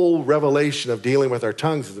whole revelation of dealing with our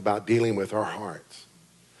tongues is about dealing with our hearts.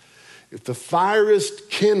 If the fire is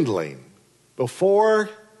kindling before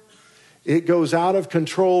it goes out of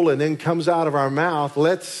control and then comes out of our mouth,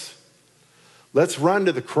 let's run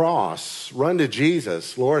to the cross, run to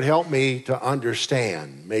Jesus. Lord, help me to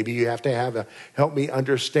understand. Maybe you have to have a help me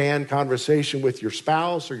understand conversation with your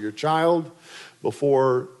spouse or your child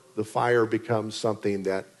before the fire becomes something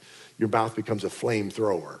that your mouth becomes a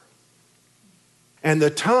flamethrower. And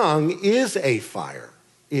the tongue is a fire.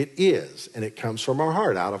 It is, and it comes from our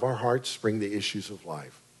heart. Out of our hearts spring the issues of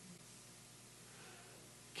life.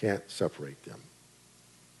 Can't separate them.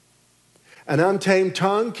 An untamed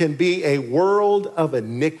tongue can be a world of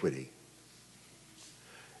iniquity.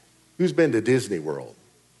 Who's been to Disney World?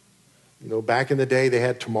 Back in the day, they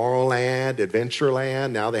had Tomorrowland,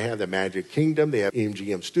 Adventureland. Now they have the Magic Kingdom. They have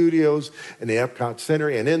MGM Studios and the Epcot Center.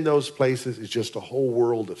 And in those places is just a whole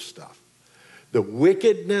world of stuff. The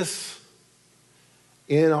wickedness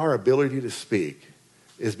in our ability to speak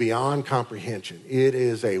is beyond comprehension. It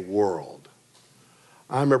is a world.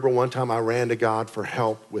 I remember one time I ran to God for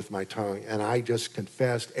help with my tongue, and I just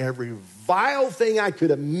confessed every vile thing I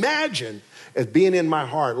could imagine as being in my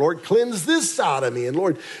heart. Lord, cleanse this out of me, and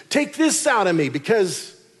Lord, take this out of me,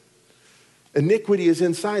 because iniquity is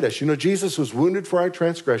inside us. You know, Jesus was wounded for our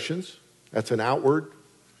transgressions. That's an outward,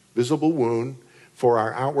 visible wound for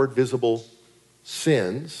our outward, visible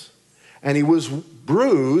sins. And he was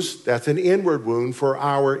bruised, that's an inward wound, for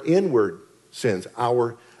our inward sins,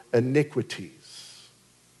 our iniquities.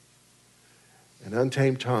 An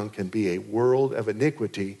untamed tongue can be a world of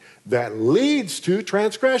iniquity that leads to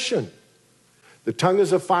transgression. The tongue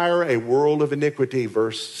is a fire, a world of iniquity,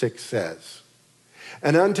 verse 6 says.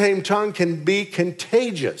 An untamed tongue can be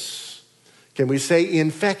contagious. Can we say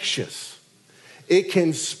infectious? It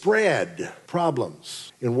can spread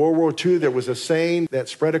problems. In World War II, there was a saying that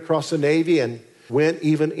spread across the Navy and went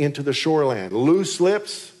even into the shoreland. Loose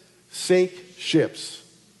lips sink ships.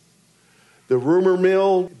 The rumor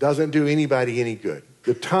mill doesn't do anybody any good.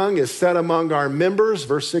 The tongue is set among our members,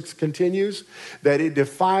 verse 6 continues, that it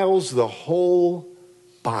defiles the whole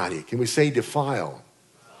body. Can we say defile?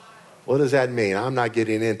 What does that mean? I'm not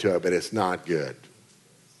getting into it, but it's not good.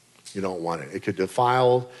 You don't want it. It could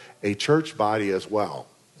defile a church body as well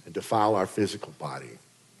and defile our physical body.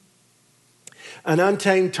 An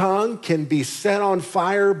untamed tongue can be set on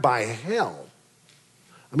fire by hell.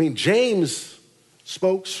 I mean, James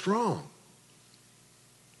spoke strong.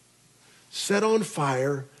 Set on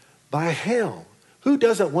fire by hell. Who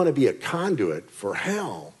doesn't want to be a conduit for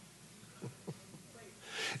hell?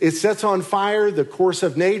 It sets on fire the course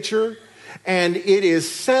of nature, and it is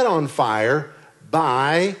set on fire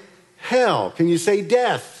by hell. Can you say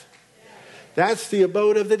death? That's the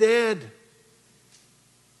abode of the dead.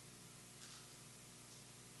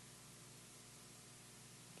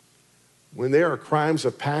 When there are crimes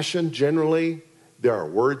of passion, generally, there are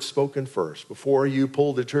words spoken first. Before you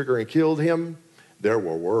pulled the trigger and killed him, there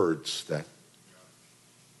were words that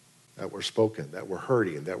were spoken, that were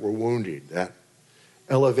hurting, that were wounding, that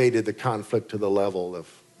elevated the conflict to the level of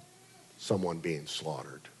someone being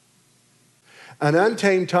slaughtered. An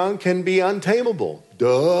untamed tongue can be untamable.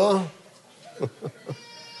 Duh.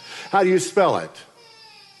 How do you spell it?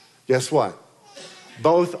 Guess what?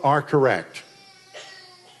 Both are correct.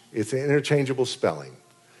 It's an interchangeable spelling.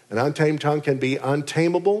 An untamed tongue can be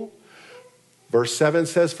untamable. Verse 7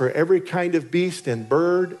 says, for every kind of beast and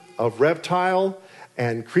bird, of reptile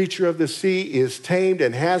and creature of the sea is tamed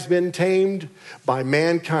and has been tamed by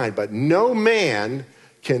mankind. But no man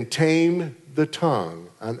can tame the tongue.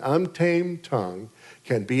 An untamed tongue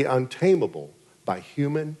can be untamable by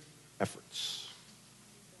human efforts.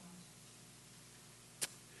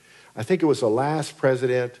 I think it was the last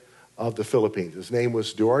president of the Philippines. His name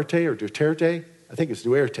was Duterte. I think it's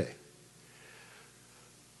Duterte.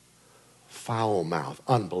 Foul mouth,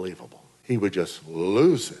 unbelievable. He would just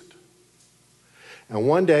lose it. And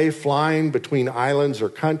one day, flying between islands or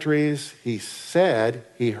countries, he said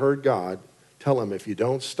he heard God tell him, if you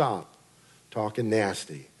don't stop talking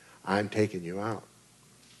nasty, I'm taking you out.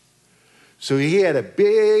 So he had a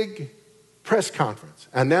big press conference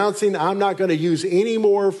announcing, I'm not going to use any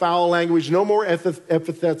more foul language, no more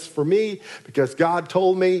epithets for me, because God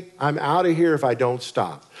told me I'm out of here if I don't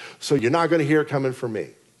stop. So you're not going to hear it coming from me.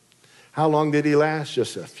 How long did he last?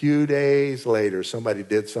 Just a few days later, somebody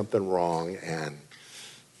did something wrong and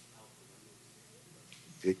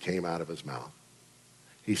it came out of his mouth.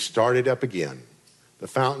 He started up again. The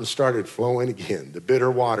fountain started flowing again. The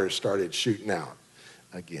bitter waters started shooting out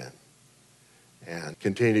again. And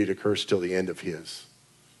continued to curse till the end of his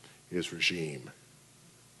regime.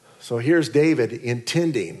 So here's David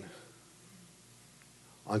intending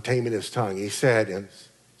on taming his tongue. He said in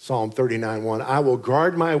Psalm 39:1, I will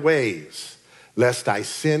guard my ways, lest I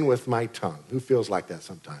sin with my tongue. Who feels like that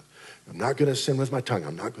sometimes? I'm not going to sin with my tongue.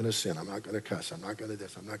 I'm not going to sin. I'm not going to cuss. I'm not going to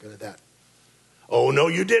this. I'm not going to that. Oh, no,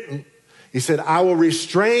 you didn't. He said, I will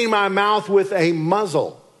restrain my mouth with a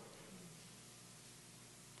muzzle.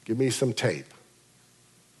 Give me some tape.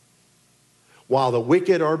 While the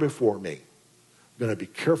wicked are before me, I'm going to be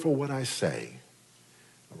careful what I say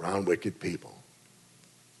around wicked people.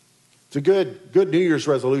 It's a good New Year's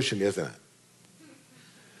resolution, isn't it?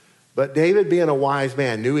 But David, being a wise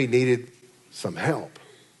man, knew he needed some help.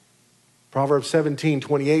 Proverbs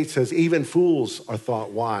 17:28 says, even fools are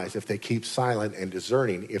thought wise if they keep silent, and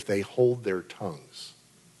discerning if they hold their tongues.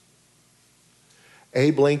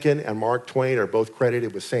 Abe Lincoln and Mark Twain are both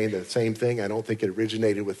credited with saying the same thing. I don't think it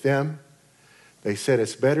originated with them. They said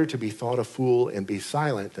it's better to be thought a fool and be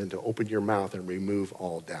silent than to open your mouth and remove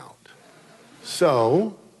all doubt.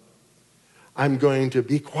 So, I'm going to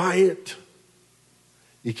be quiet.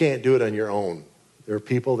 You can't do it on your own. There are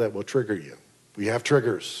people that will trigger you. We have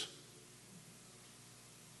triggers.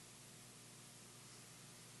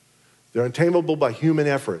 They're untamable by human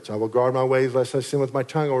efforts. I will guard my ways lest I sin with my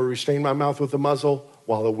tongue. I will restrain my mouth with a muzzle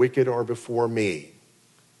while the wicked are before me.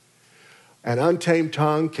 An untamed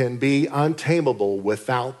tongue can be untamable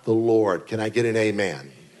without the Lord. Can I get an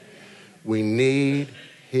amen? We need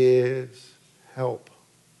his help.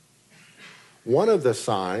 One of the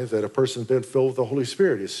signs that a person's been filled with the Holy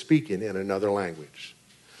Spirit is speaking in another language.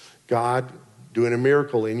 God doing a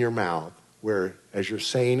miracle in your mouth where as you're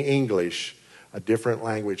saying English, a different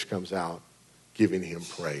language comes out, giving him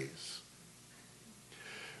praise.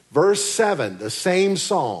 Verse 7, the same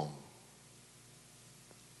psalm.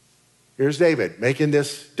 Here's David making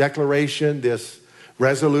this declaration, this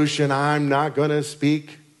resolution, I'm not going to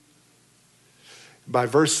speak. By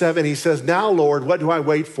verse 7, he says, now, Lord, what do I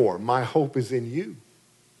wait for? My hope is in you.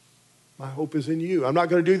 My hope is in you. I'm not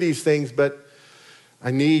going to do these things, but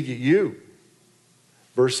I need you.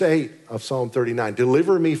 Verse 8 of Psalm 39,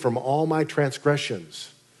 deliver me from all my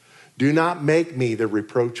transgressions. Do not make me the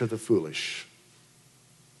reproach of the foolish.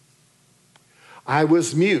 I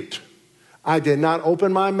was mute. I did not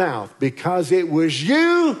open my mouth because it was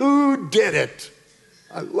you who did it.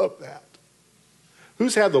 I love that.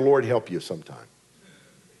 Who's had the Lord help you sometime?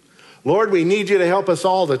 Lord, we need you to help us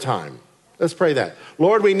all the time. Let's pray that.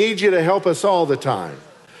 Lord, we need you to help us all the time.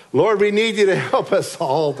 Lord, we need you to help us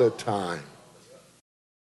all the time.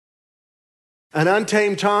 An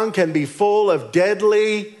untamed tongue can be full of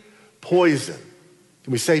deadly poison.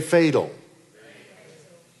 Can we say fatal?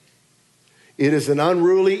 It is an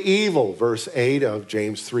unruly evil, verse 8 of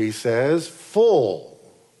James 3 says, full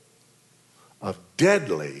of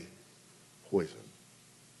deadly poison.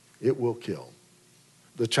 It will kill.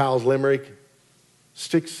 The child's limerick,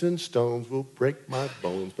 sticks and stones will break my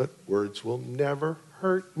bones, but words will never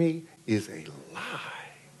hurt me, is a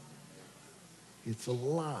lie. It's a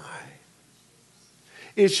lie.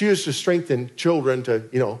 It's used to strengthen children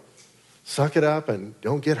to, suck it up and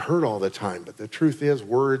don't get hurt all the time. But the truth is,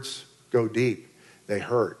 words go deep. They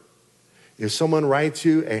hurt. If someone writes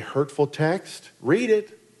you a hurtful text, read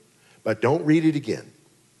it, but don't read it again.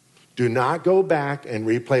 Do not go back and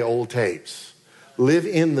replay old tapes. Live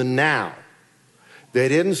in the now. They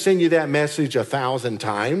didn't send you that message 1,000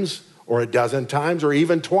 times or 12 times or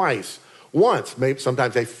even twice. Once, maybe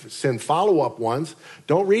sometimes they send follow-up ones.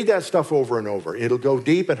 Don't read that stuff over and over. It'll go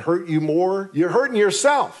deep and hurt you more. You're hurting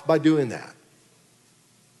yourself by doing that.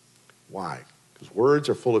 Why? Because words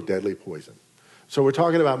are full of deadly poison. So we're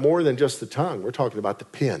talking about more than just the tongue. We're talking about the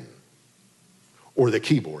pen or the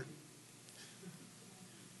keyboard,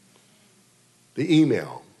 the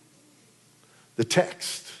email, the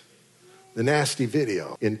text, the nasty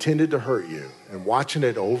video intended to hurt you, and watching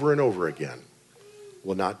it over and over again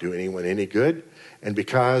will not do anyone any good. And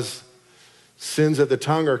because sins of the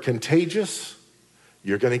tongue are contagious,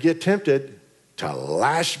 you're going to get tempted to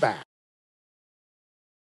lash back,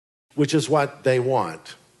 which is what they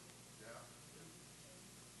want.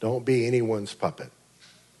 Don't be anyone's puppet.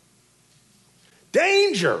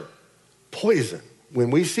 Danger, poison. When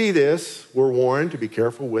we see this, we're warned to be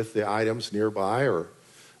careful with the items nearby or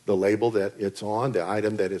the label that it's on, the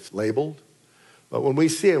item that it's labeled. But when we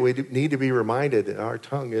see it, we need to be reminded that our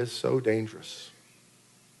tongue is so dangerous.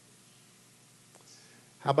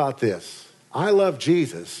 How about this? I love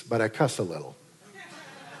Jesus, but I cuss a little.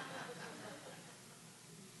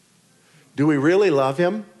 Do we really love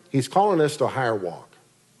him? He's calling us to a higher walk.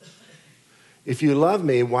 If you love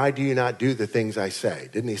me, why do you not do the things I say?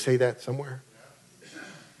 Didn't he say that somewhere?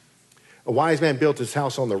 A wise man built his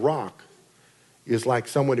house on the rock is like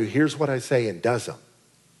someone who hears what I say and does them.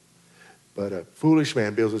 But a foolish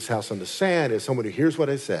man builds his house on the sand is someone who hears what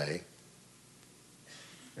I say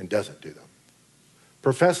and doesn't do them.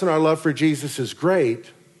 Professing our love for Jesus is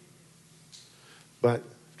great, but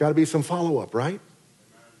there's got to be some follow-up, right?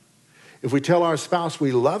 If we tell our spouse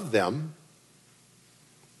we love them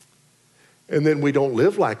and then we don't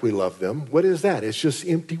live like we love them, what is that? It's just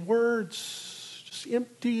empty words. Just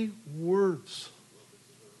empty words.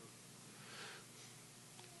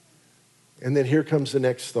 And then here comes the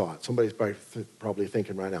next thought. Somebody's probably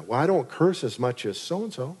thinking right now, well, I don't curse as much as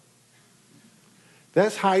so-and-so.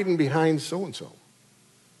 That's hiding behind so-and-so.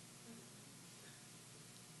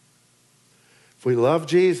 If we love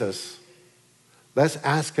Jesus, let's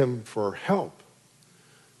ask him for help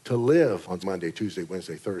to live on Monday, Tuesday,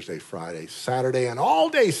 Wednesday, Thursday, Friday, Saturday, and all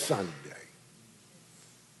day Sunday.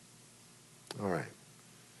 All right.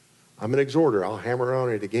 I'm an exhorter. I'll hammer on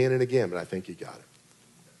it again and again, but I think you got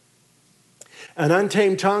it. An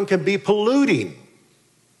untamed tongue can be polluting.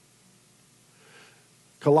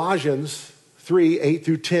 Colossians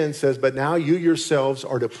 3:8-10 says, but now you yourselves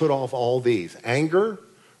are to put off all these: anger,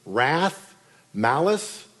 wrath,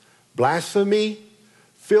 malice, blasphemy,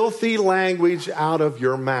 filthy language out of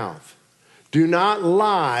your mouth. Do not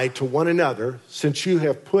lie to one another, since you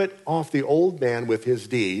have put off the old man with his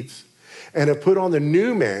deeds, and have put on the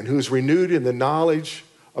new man, who is renewed in the knowledge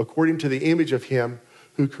according to the image of him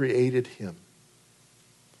who created him.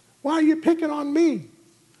 Why are you picking on me?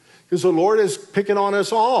 Because the Lord is picking on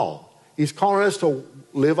us all. He's calling us to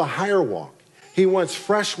live a higher walk. He wants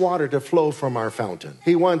fresh water to flow from our fountain.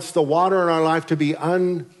 He wants the water in our life to be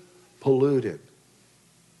unpolluted.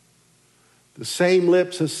 The same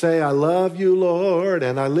lips that say, I love you, Lord,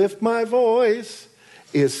 and I lift my voice,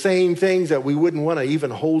 is saying things that we wouldn't want to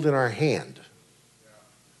even hold in our hand.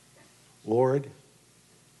 Lord,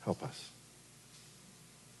 help us.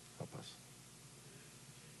 Help us.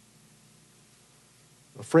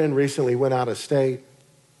 A friend recently went out of state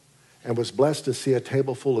and was blessed to see a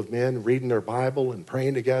table full of men reading their Bible and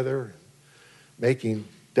praying together and making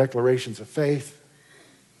declarations of faith.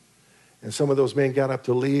 And some of those men got up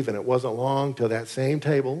to leave, and it wasn't long till that same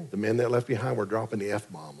table, the men that left behind were dropping the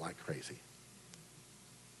F-bomb like crazy.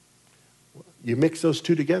 You mix those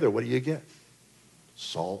two together, what do you get?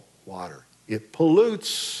 Salt water. It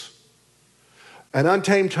pollutes. An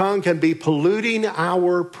untamed tongue can be polluting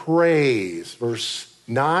our praise. Verse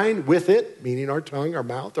 9, with it, meaning our tongue, our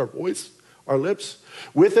mouth, our voice, our lips,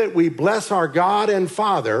 with it we bless our God and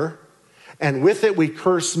Father, and with it we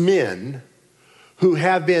curse men who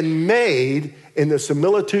have been made in the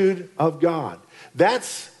similitude of God.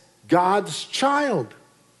 That's God's child.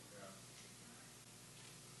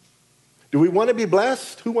 Do we want to be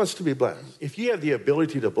blessed? Who wants to be blessed? If you have the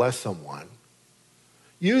ability to bless someone,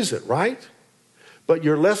 use it, right? But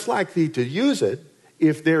you're less likely to use it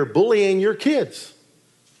if they're bullying your kids,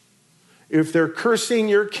 if they're cursing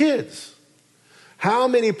your kids. How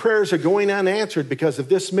many prayers are going unanswered because of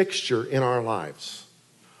this mixture in our lives?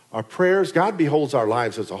 Our prayers, God beholds our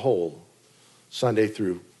lives as a whole, Sunday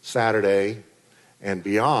through Saturday and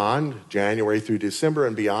beyond, January through December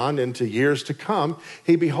and beyond, into years to come.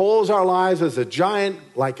 He beholds our lives as a giant,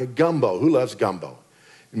 like a gumbo. Who loves gumbo?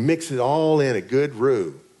 Mix it all in a good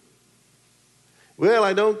roux. Well,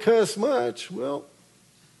 I don't cuss much. Well,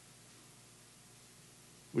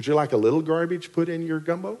 would you like a little garbage put in your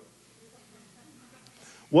gumbo?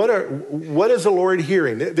 What is the Lord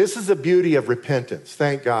hearing? This is the beauty of repentance.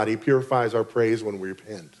 Thank God he purifies our praise when we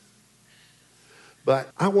repent. But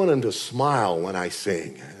I want him to smile when I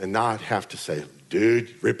sing and not have to say,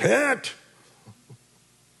 dude, repent.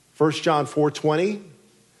 1 John 4:20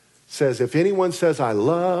 says, if anyone says, I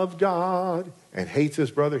love God and hates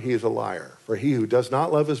his brother, he is a liar. For he who does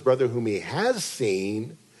not love his brother whom he has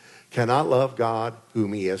seen cannot love God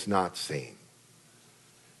whom he has not seen.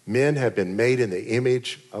 Men have been made in the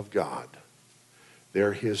image of God.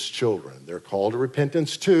 They're his children. They're called to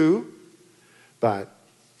repentance too, but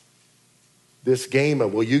this game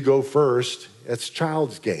of, will you go first, it's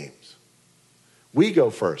child's games. We go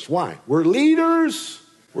first. Why? We're leaders.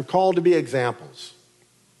 We're called to be examples.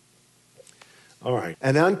 All right.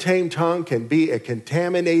 An untamed tongue can be a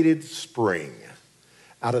contaminated spring.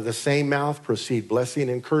 Out of the same mouth proceed blessing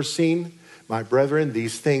and cursing. My brethren,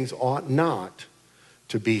 these things ought not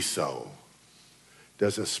to be so.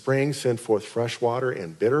 Does a spring send forth fresh water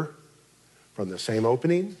and bitter from the same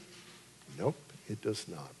opening? Nope, it does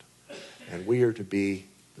not. And we are to be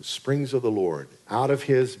the springs of the Lord. Out of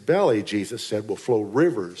his belly, Jesus said, will flow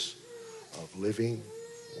rivers of living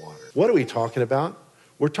water. What are we talking about?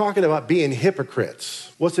 We're talking about being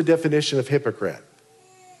hypocrites. What's the definition of hypocrite?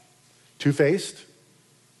 Two-faced?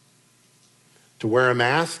 To wear a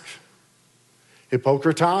mask?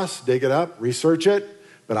 Hypocritos, dig it up, research it.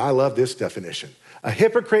 But I love this definition. A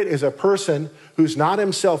hypocrite is a person who's not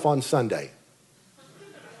himself on Sunday.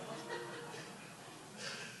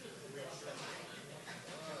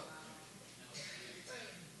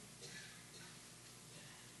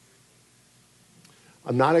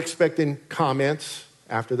 I'm not expecting comments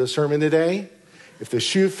after the sermon today. If the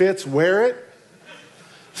shoe fits, wear it.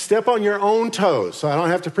 Step on your own toes so I don't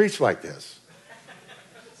have to preach like this.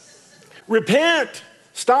 Repent.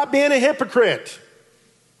 Stop being a hypocrite.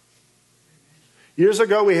 Years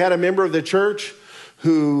ago, we had a member of the church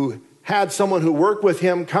who had someone who worked with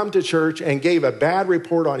him come to church and gave a bad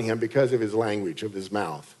report on him because of his language, of his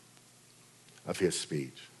mouth, of his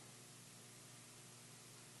speech.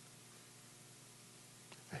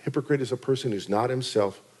 A hypocrite is a person who's not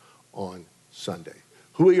himself on Sunday.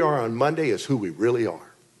 Who we are on Monday is who we really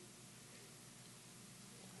are.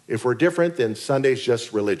 If we're different, then Sunday's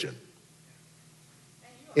just religion.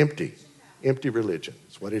 Empty religion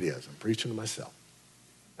is what it is. I'm preaching to myself.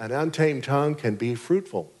 An untamed tongue can be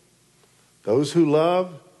fruitful. Those who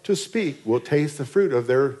love to speak will taste the fruit of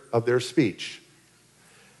their speech.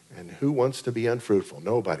 And who wants to be unfruitful?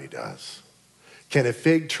 Nobody does. Can a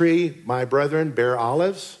fig tree, my brethren, bear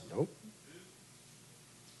olives? Nope.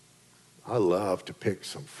 I love to pick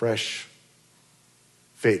some fresh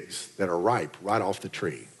figs that are ripe right off the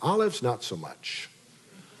tree. Olives, not so much.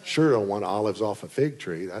 Sure don't want olives off a fig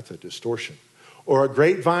tree. That's a distortion. Or a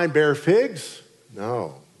grapevine bear figs?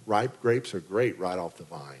 No. Ripe grapes are great right off the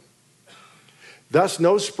vine. Thus,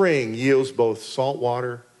 no spring yields both salt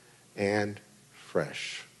water and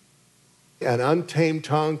fresh. An untamed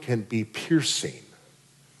tongue can be piercing.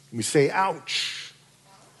 We say, ouch.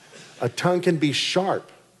 A tongue can be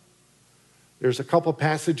sharp. There's a couple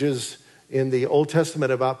passages in the Old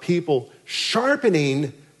Testament about people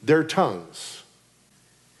sharpening their tongues.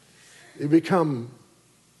 They become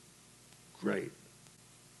great.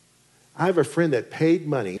 I have a friend that paid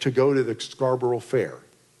money to go to the Scarborough Fair,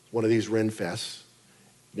 one of these Ren Fests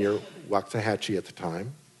near Waxahachie at the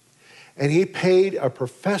time. And he paid a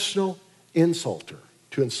professional insulter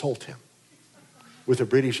to insult him with a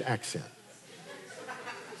British accent.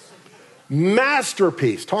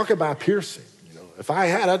 Masterpiece. Talk about piercing. You know, if I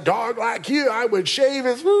had a dog like you, I would shave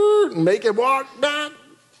his and make him walk back.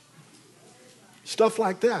 Stuff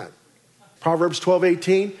like that. Proverbs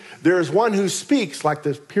 12:18. There is one who speaks like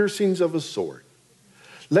the piercings of a sword.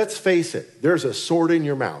 Let's face it, there's a sword in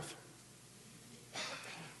your mouth.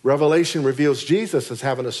 Revelation reveals Jesus as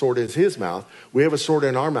having a sword in his mouth. We have a sword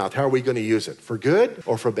in our mouth. How are we going to use it? For good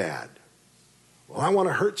or for bad? Well, I want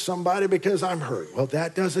to hurt somebody because I'm hurt. Well,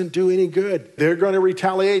 that doesn't do any good. They're going to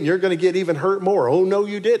retaliate and you're going to get even hurt more. Oh, no,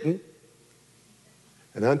 you didn't.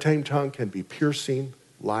 An untamed tongue can be piercing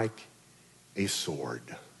like a sword.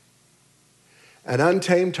 An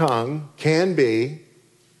untamed tongue can be,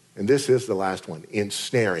 and this is the last one,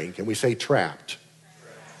 ensnaring. Can we say trapped?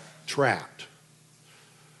 Trapped.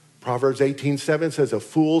 Proverbs 18:7 says, a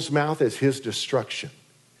fool's mouth is his destruction,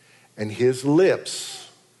 and his lips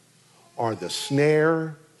are the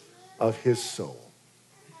snare of his soul.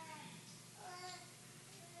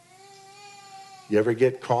 You ever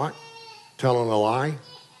get caught telling a lie?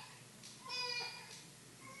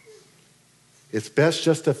 It's best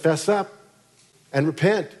just to fess up and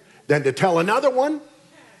repent than to tell another one.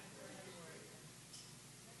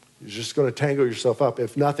 You're just going to tangle yourself up.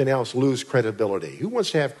 If nothing else, lose credibility. Who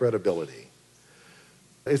wants to have credibility?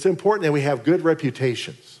 It's important that we have good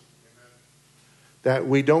reputations. That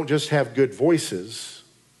we don't just have good voices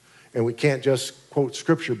and we can't just quote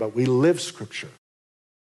scripture, but we live scripture.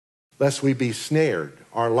 Lest we be snared,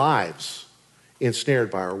 our lives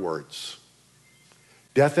ensnared by our words.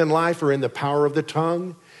 Death and life are in the power of the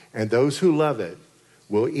tongue, and those who love it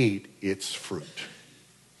will eat its fruit.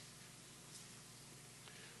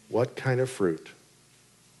 What kind of fruit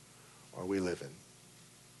are we living?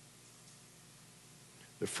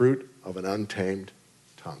 The fruit of an untamed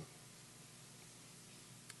tongue.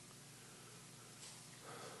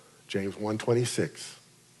 James 1:26,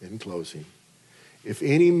 in closing. If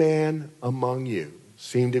any man among you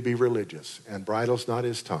seem to be religious and bridles not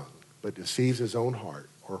his tongue, but deceives his own heart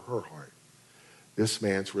or her heart, this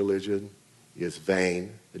man's religion is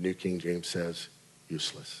vain. The New King James says,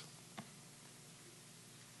 useless.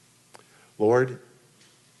 Lord,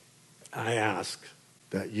 I ask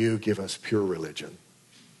that you give us pure religion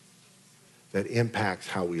that impacts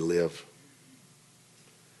how we live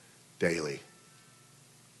daily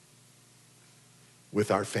with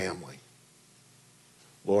our family.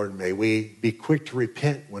 Lord, may we be quick to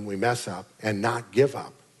repent when we mess up and not give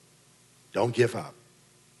up. Don't give up,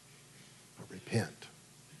 but repent.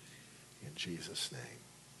 In Jesus' name,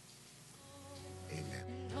 amen.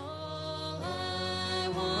 All I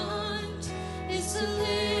want is to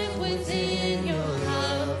live within your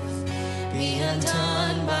love, be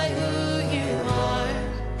undone by who you are.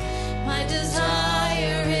 My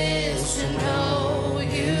desire is to know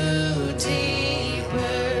you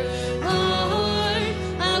deeper. Lord,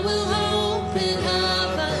 I will open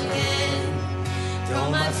up again, throw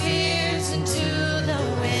my fears into the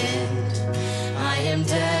wind. I am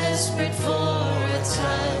desperate for a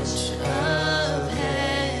touch of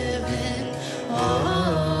heaven.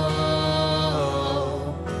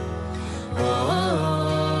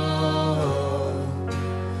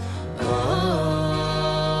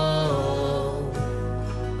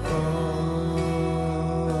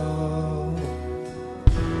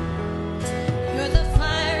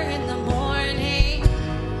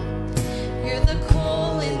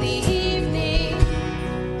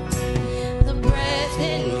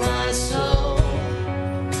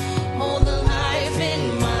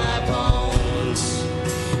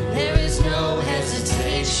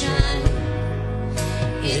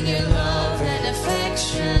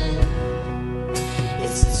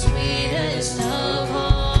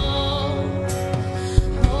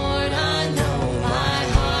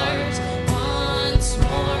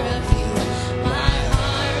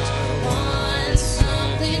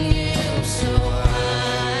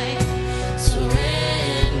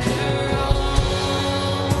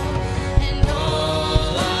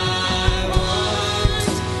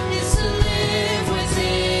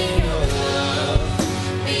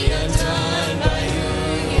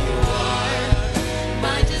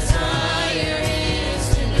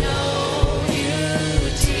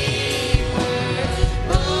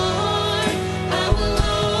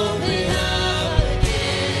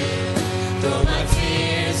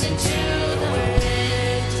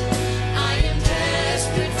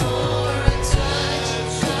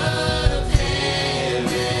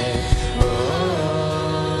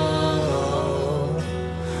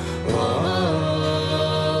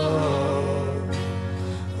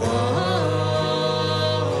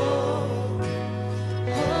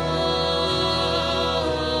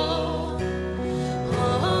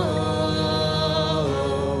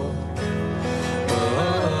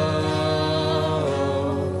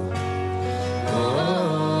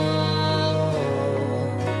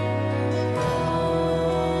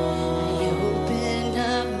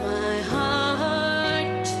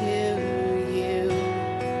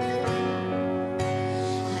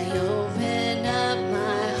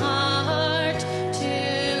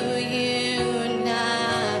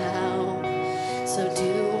 So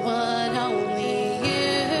do what only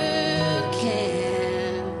you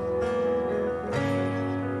can.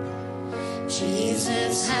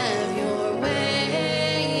 Jesus, have your way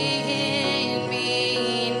in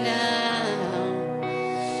me now.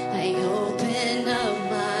 I open up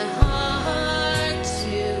my heart to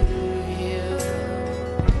you.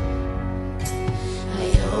 I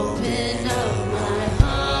open up my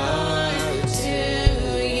heart to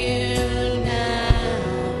you now.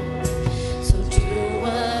 So do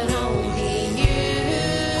what only you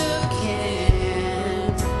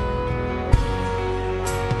can.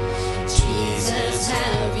 Jesus,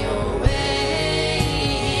 have your way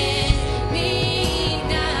in me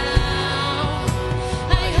now.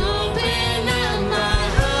 I open up my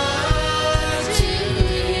heart to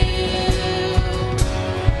you.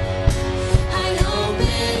 I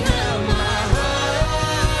open up my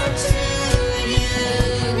heart to you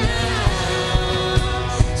now.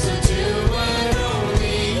 So do what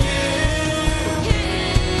only you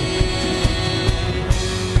can.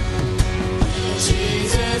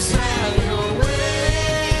 Jesus, have your way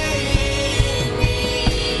in me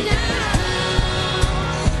now.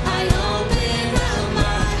 I open up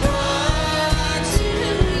my heart to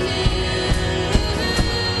you.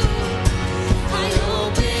 I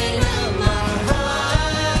open up my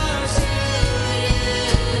heart to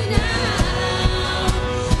you now.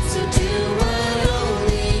 So do what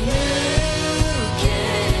only you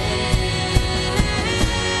can.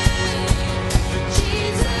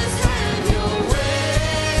 Jesus, have your way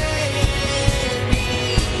in me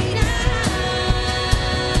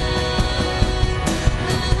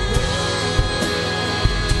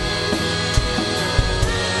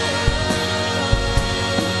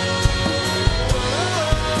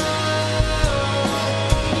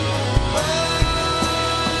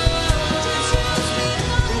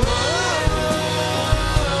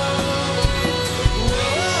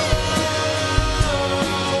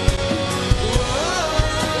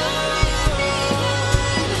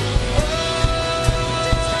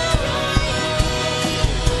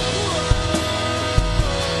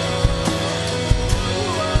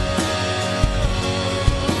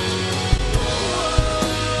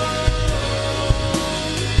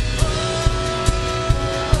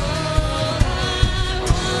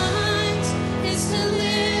is to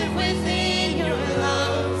live within your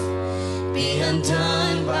love, be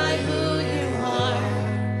undone by who you are.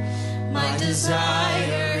 My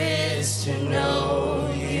desire is to know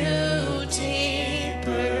you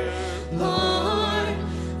deeper, Lord.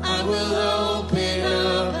 I will open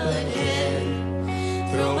up again,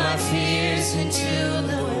 throw my fears into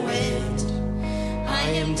the wind. I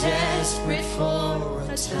am desperate for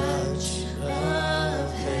a touch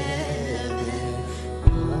of heaven.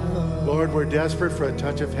 Lord, we're desperate for a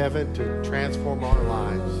touch of heaven to transform our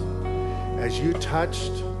lives. As you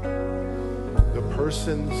touched the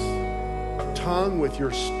person's tongue with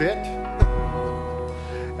your spit,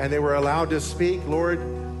 and they were allowed to speak, Lord,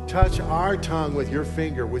 touch our tongue with your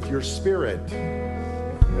finger, with your spirit,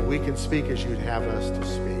 that we can speak as you'd have us to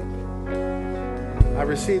speak. I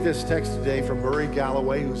received this text today from Murray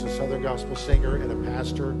Galloway, who's a Southern gospel singer and a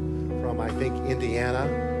pastor from, I think, Indiana.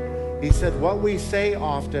 He said, what we say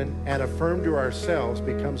often and affirm to ourselves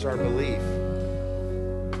becomes our belief.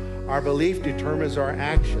 Our belief determines our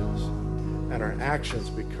actions, and our actions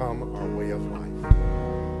become our way of life.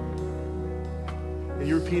 And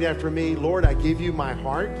you repeat after me, Lord, I give you my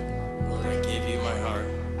heart. Lord, I give you my heart.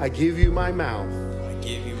 I give you my mouth. I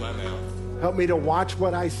give you my mouth. Help me to watch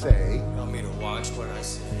what I say Help me to watch what I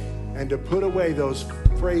say. and to put away those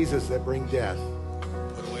phrases that bring death.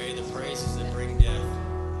 Put away the phrases that bring death.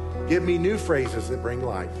 Give me new phrases that bring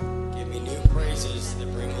life. Give me new phrases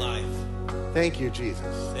that bring life. Thank you,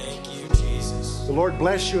 Jesus. Thank you, Jesus. The Lord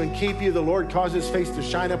bless you and keep you. The Lord cause his face to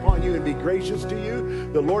shine upon you and be gracious to you.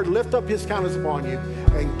 The Lord lift up his countenance upon you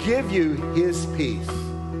and give you his peace.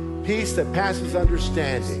 Peace that passes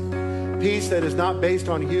understanding. Peace that is not based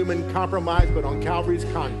on human compromise, but on Calvary's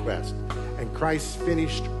conquest and Christ's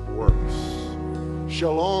finished works.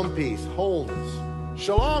 Shalom, peace, wholeness.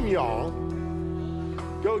 Shalom, y'all.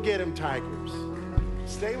 Go get them, Tigers.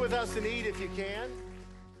 Stay with us and eat if you can.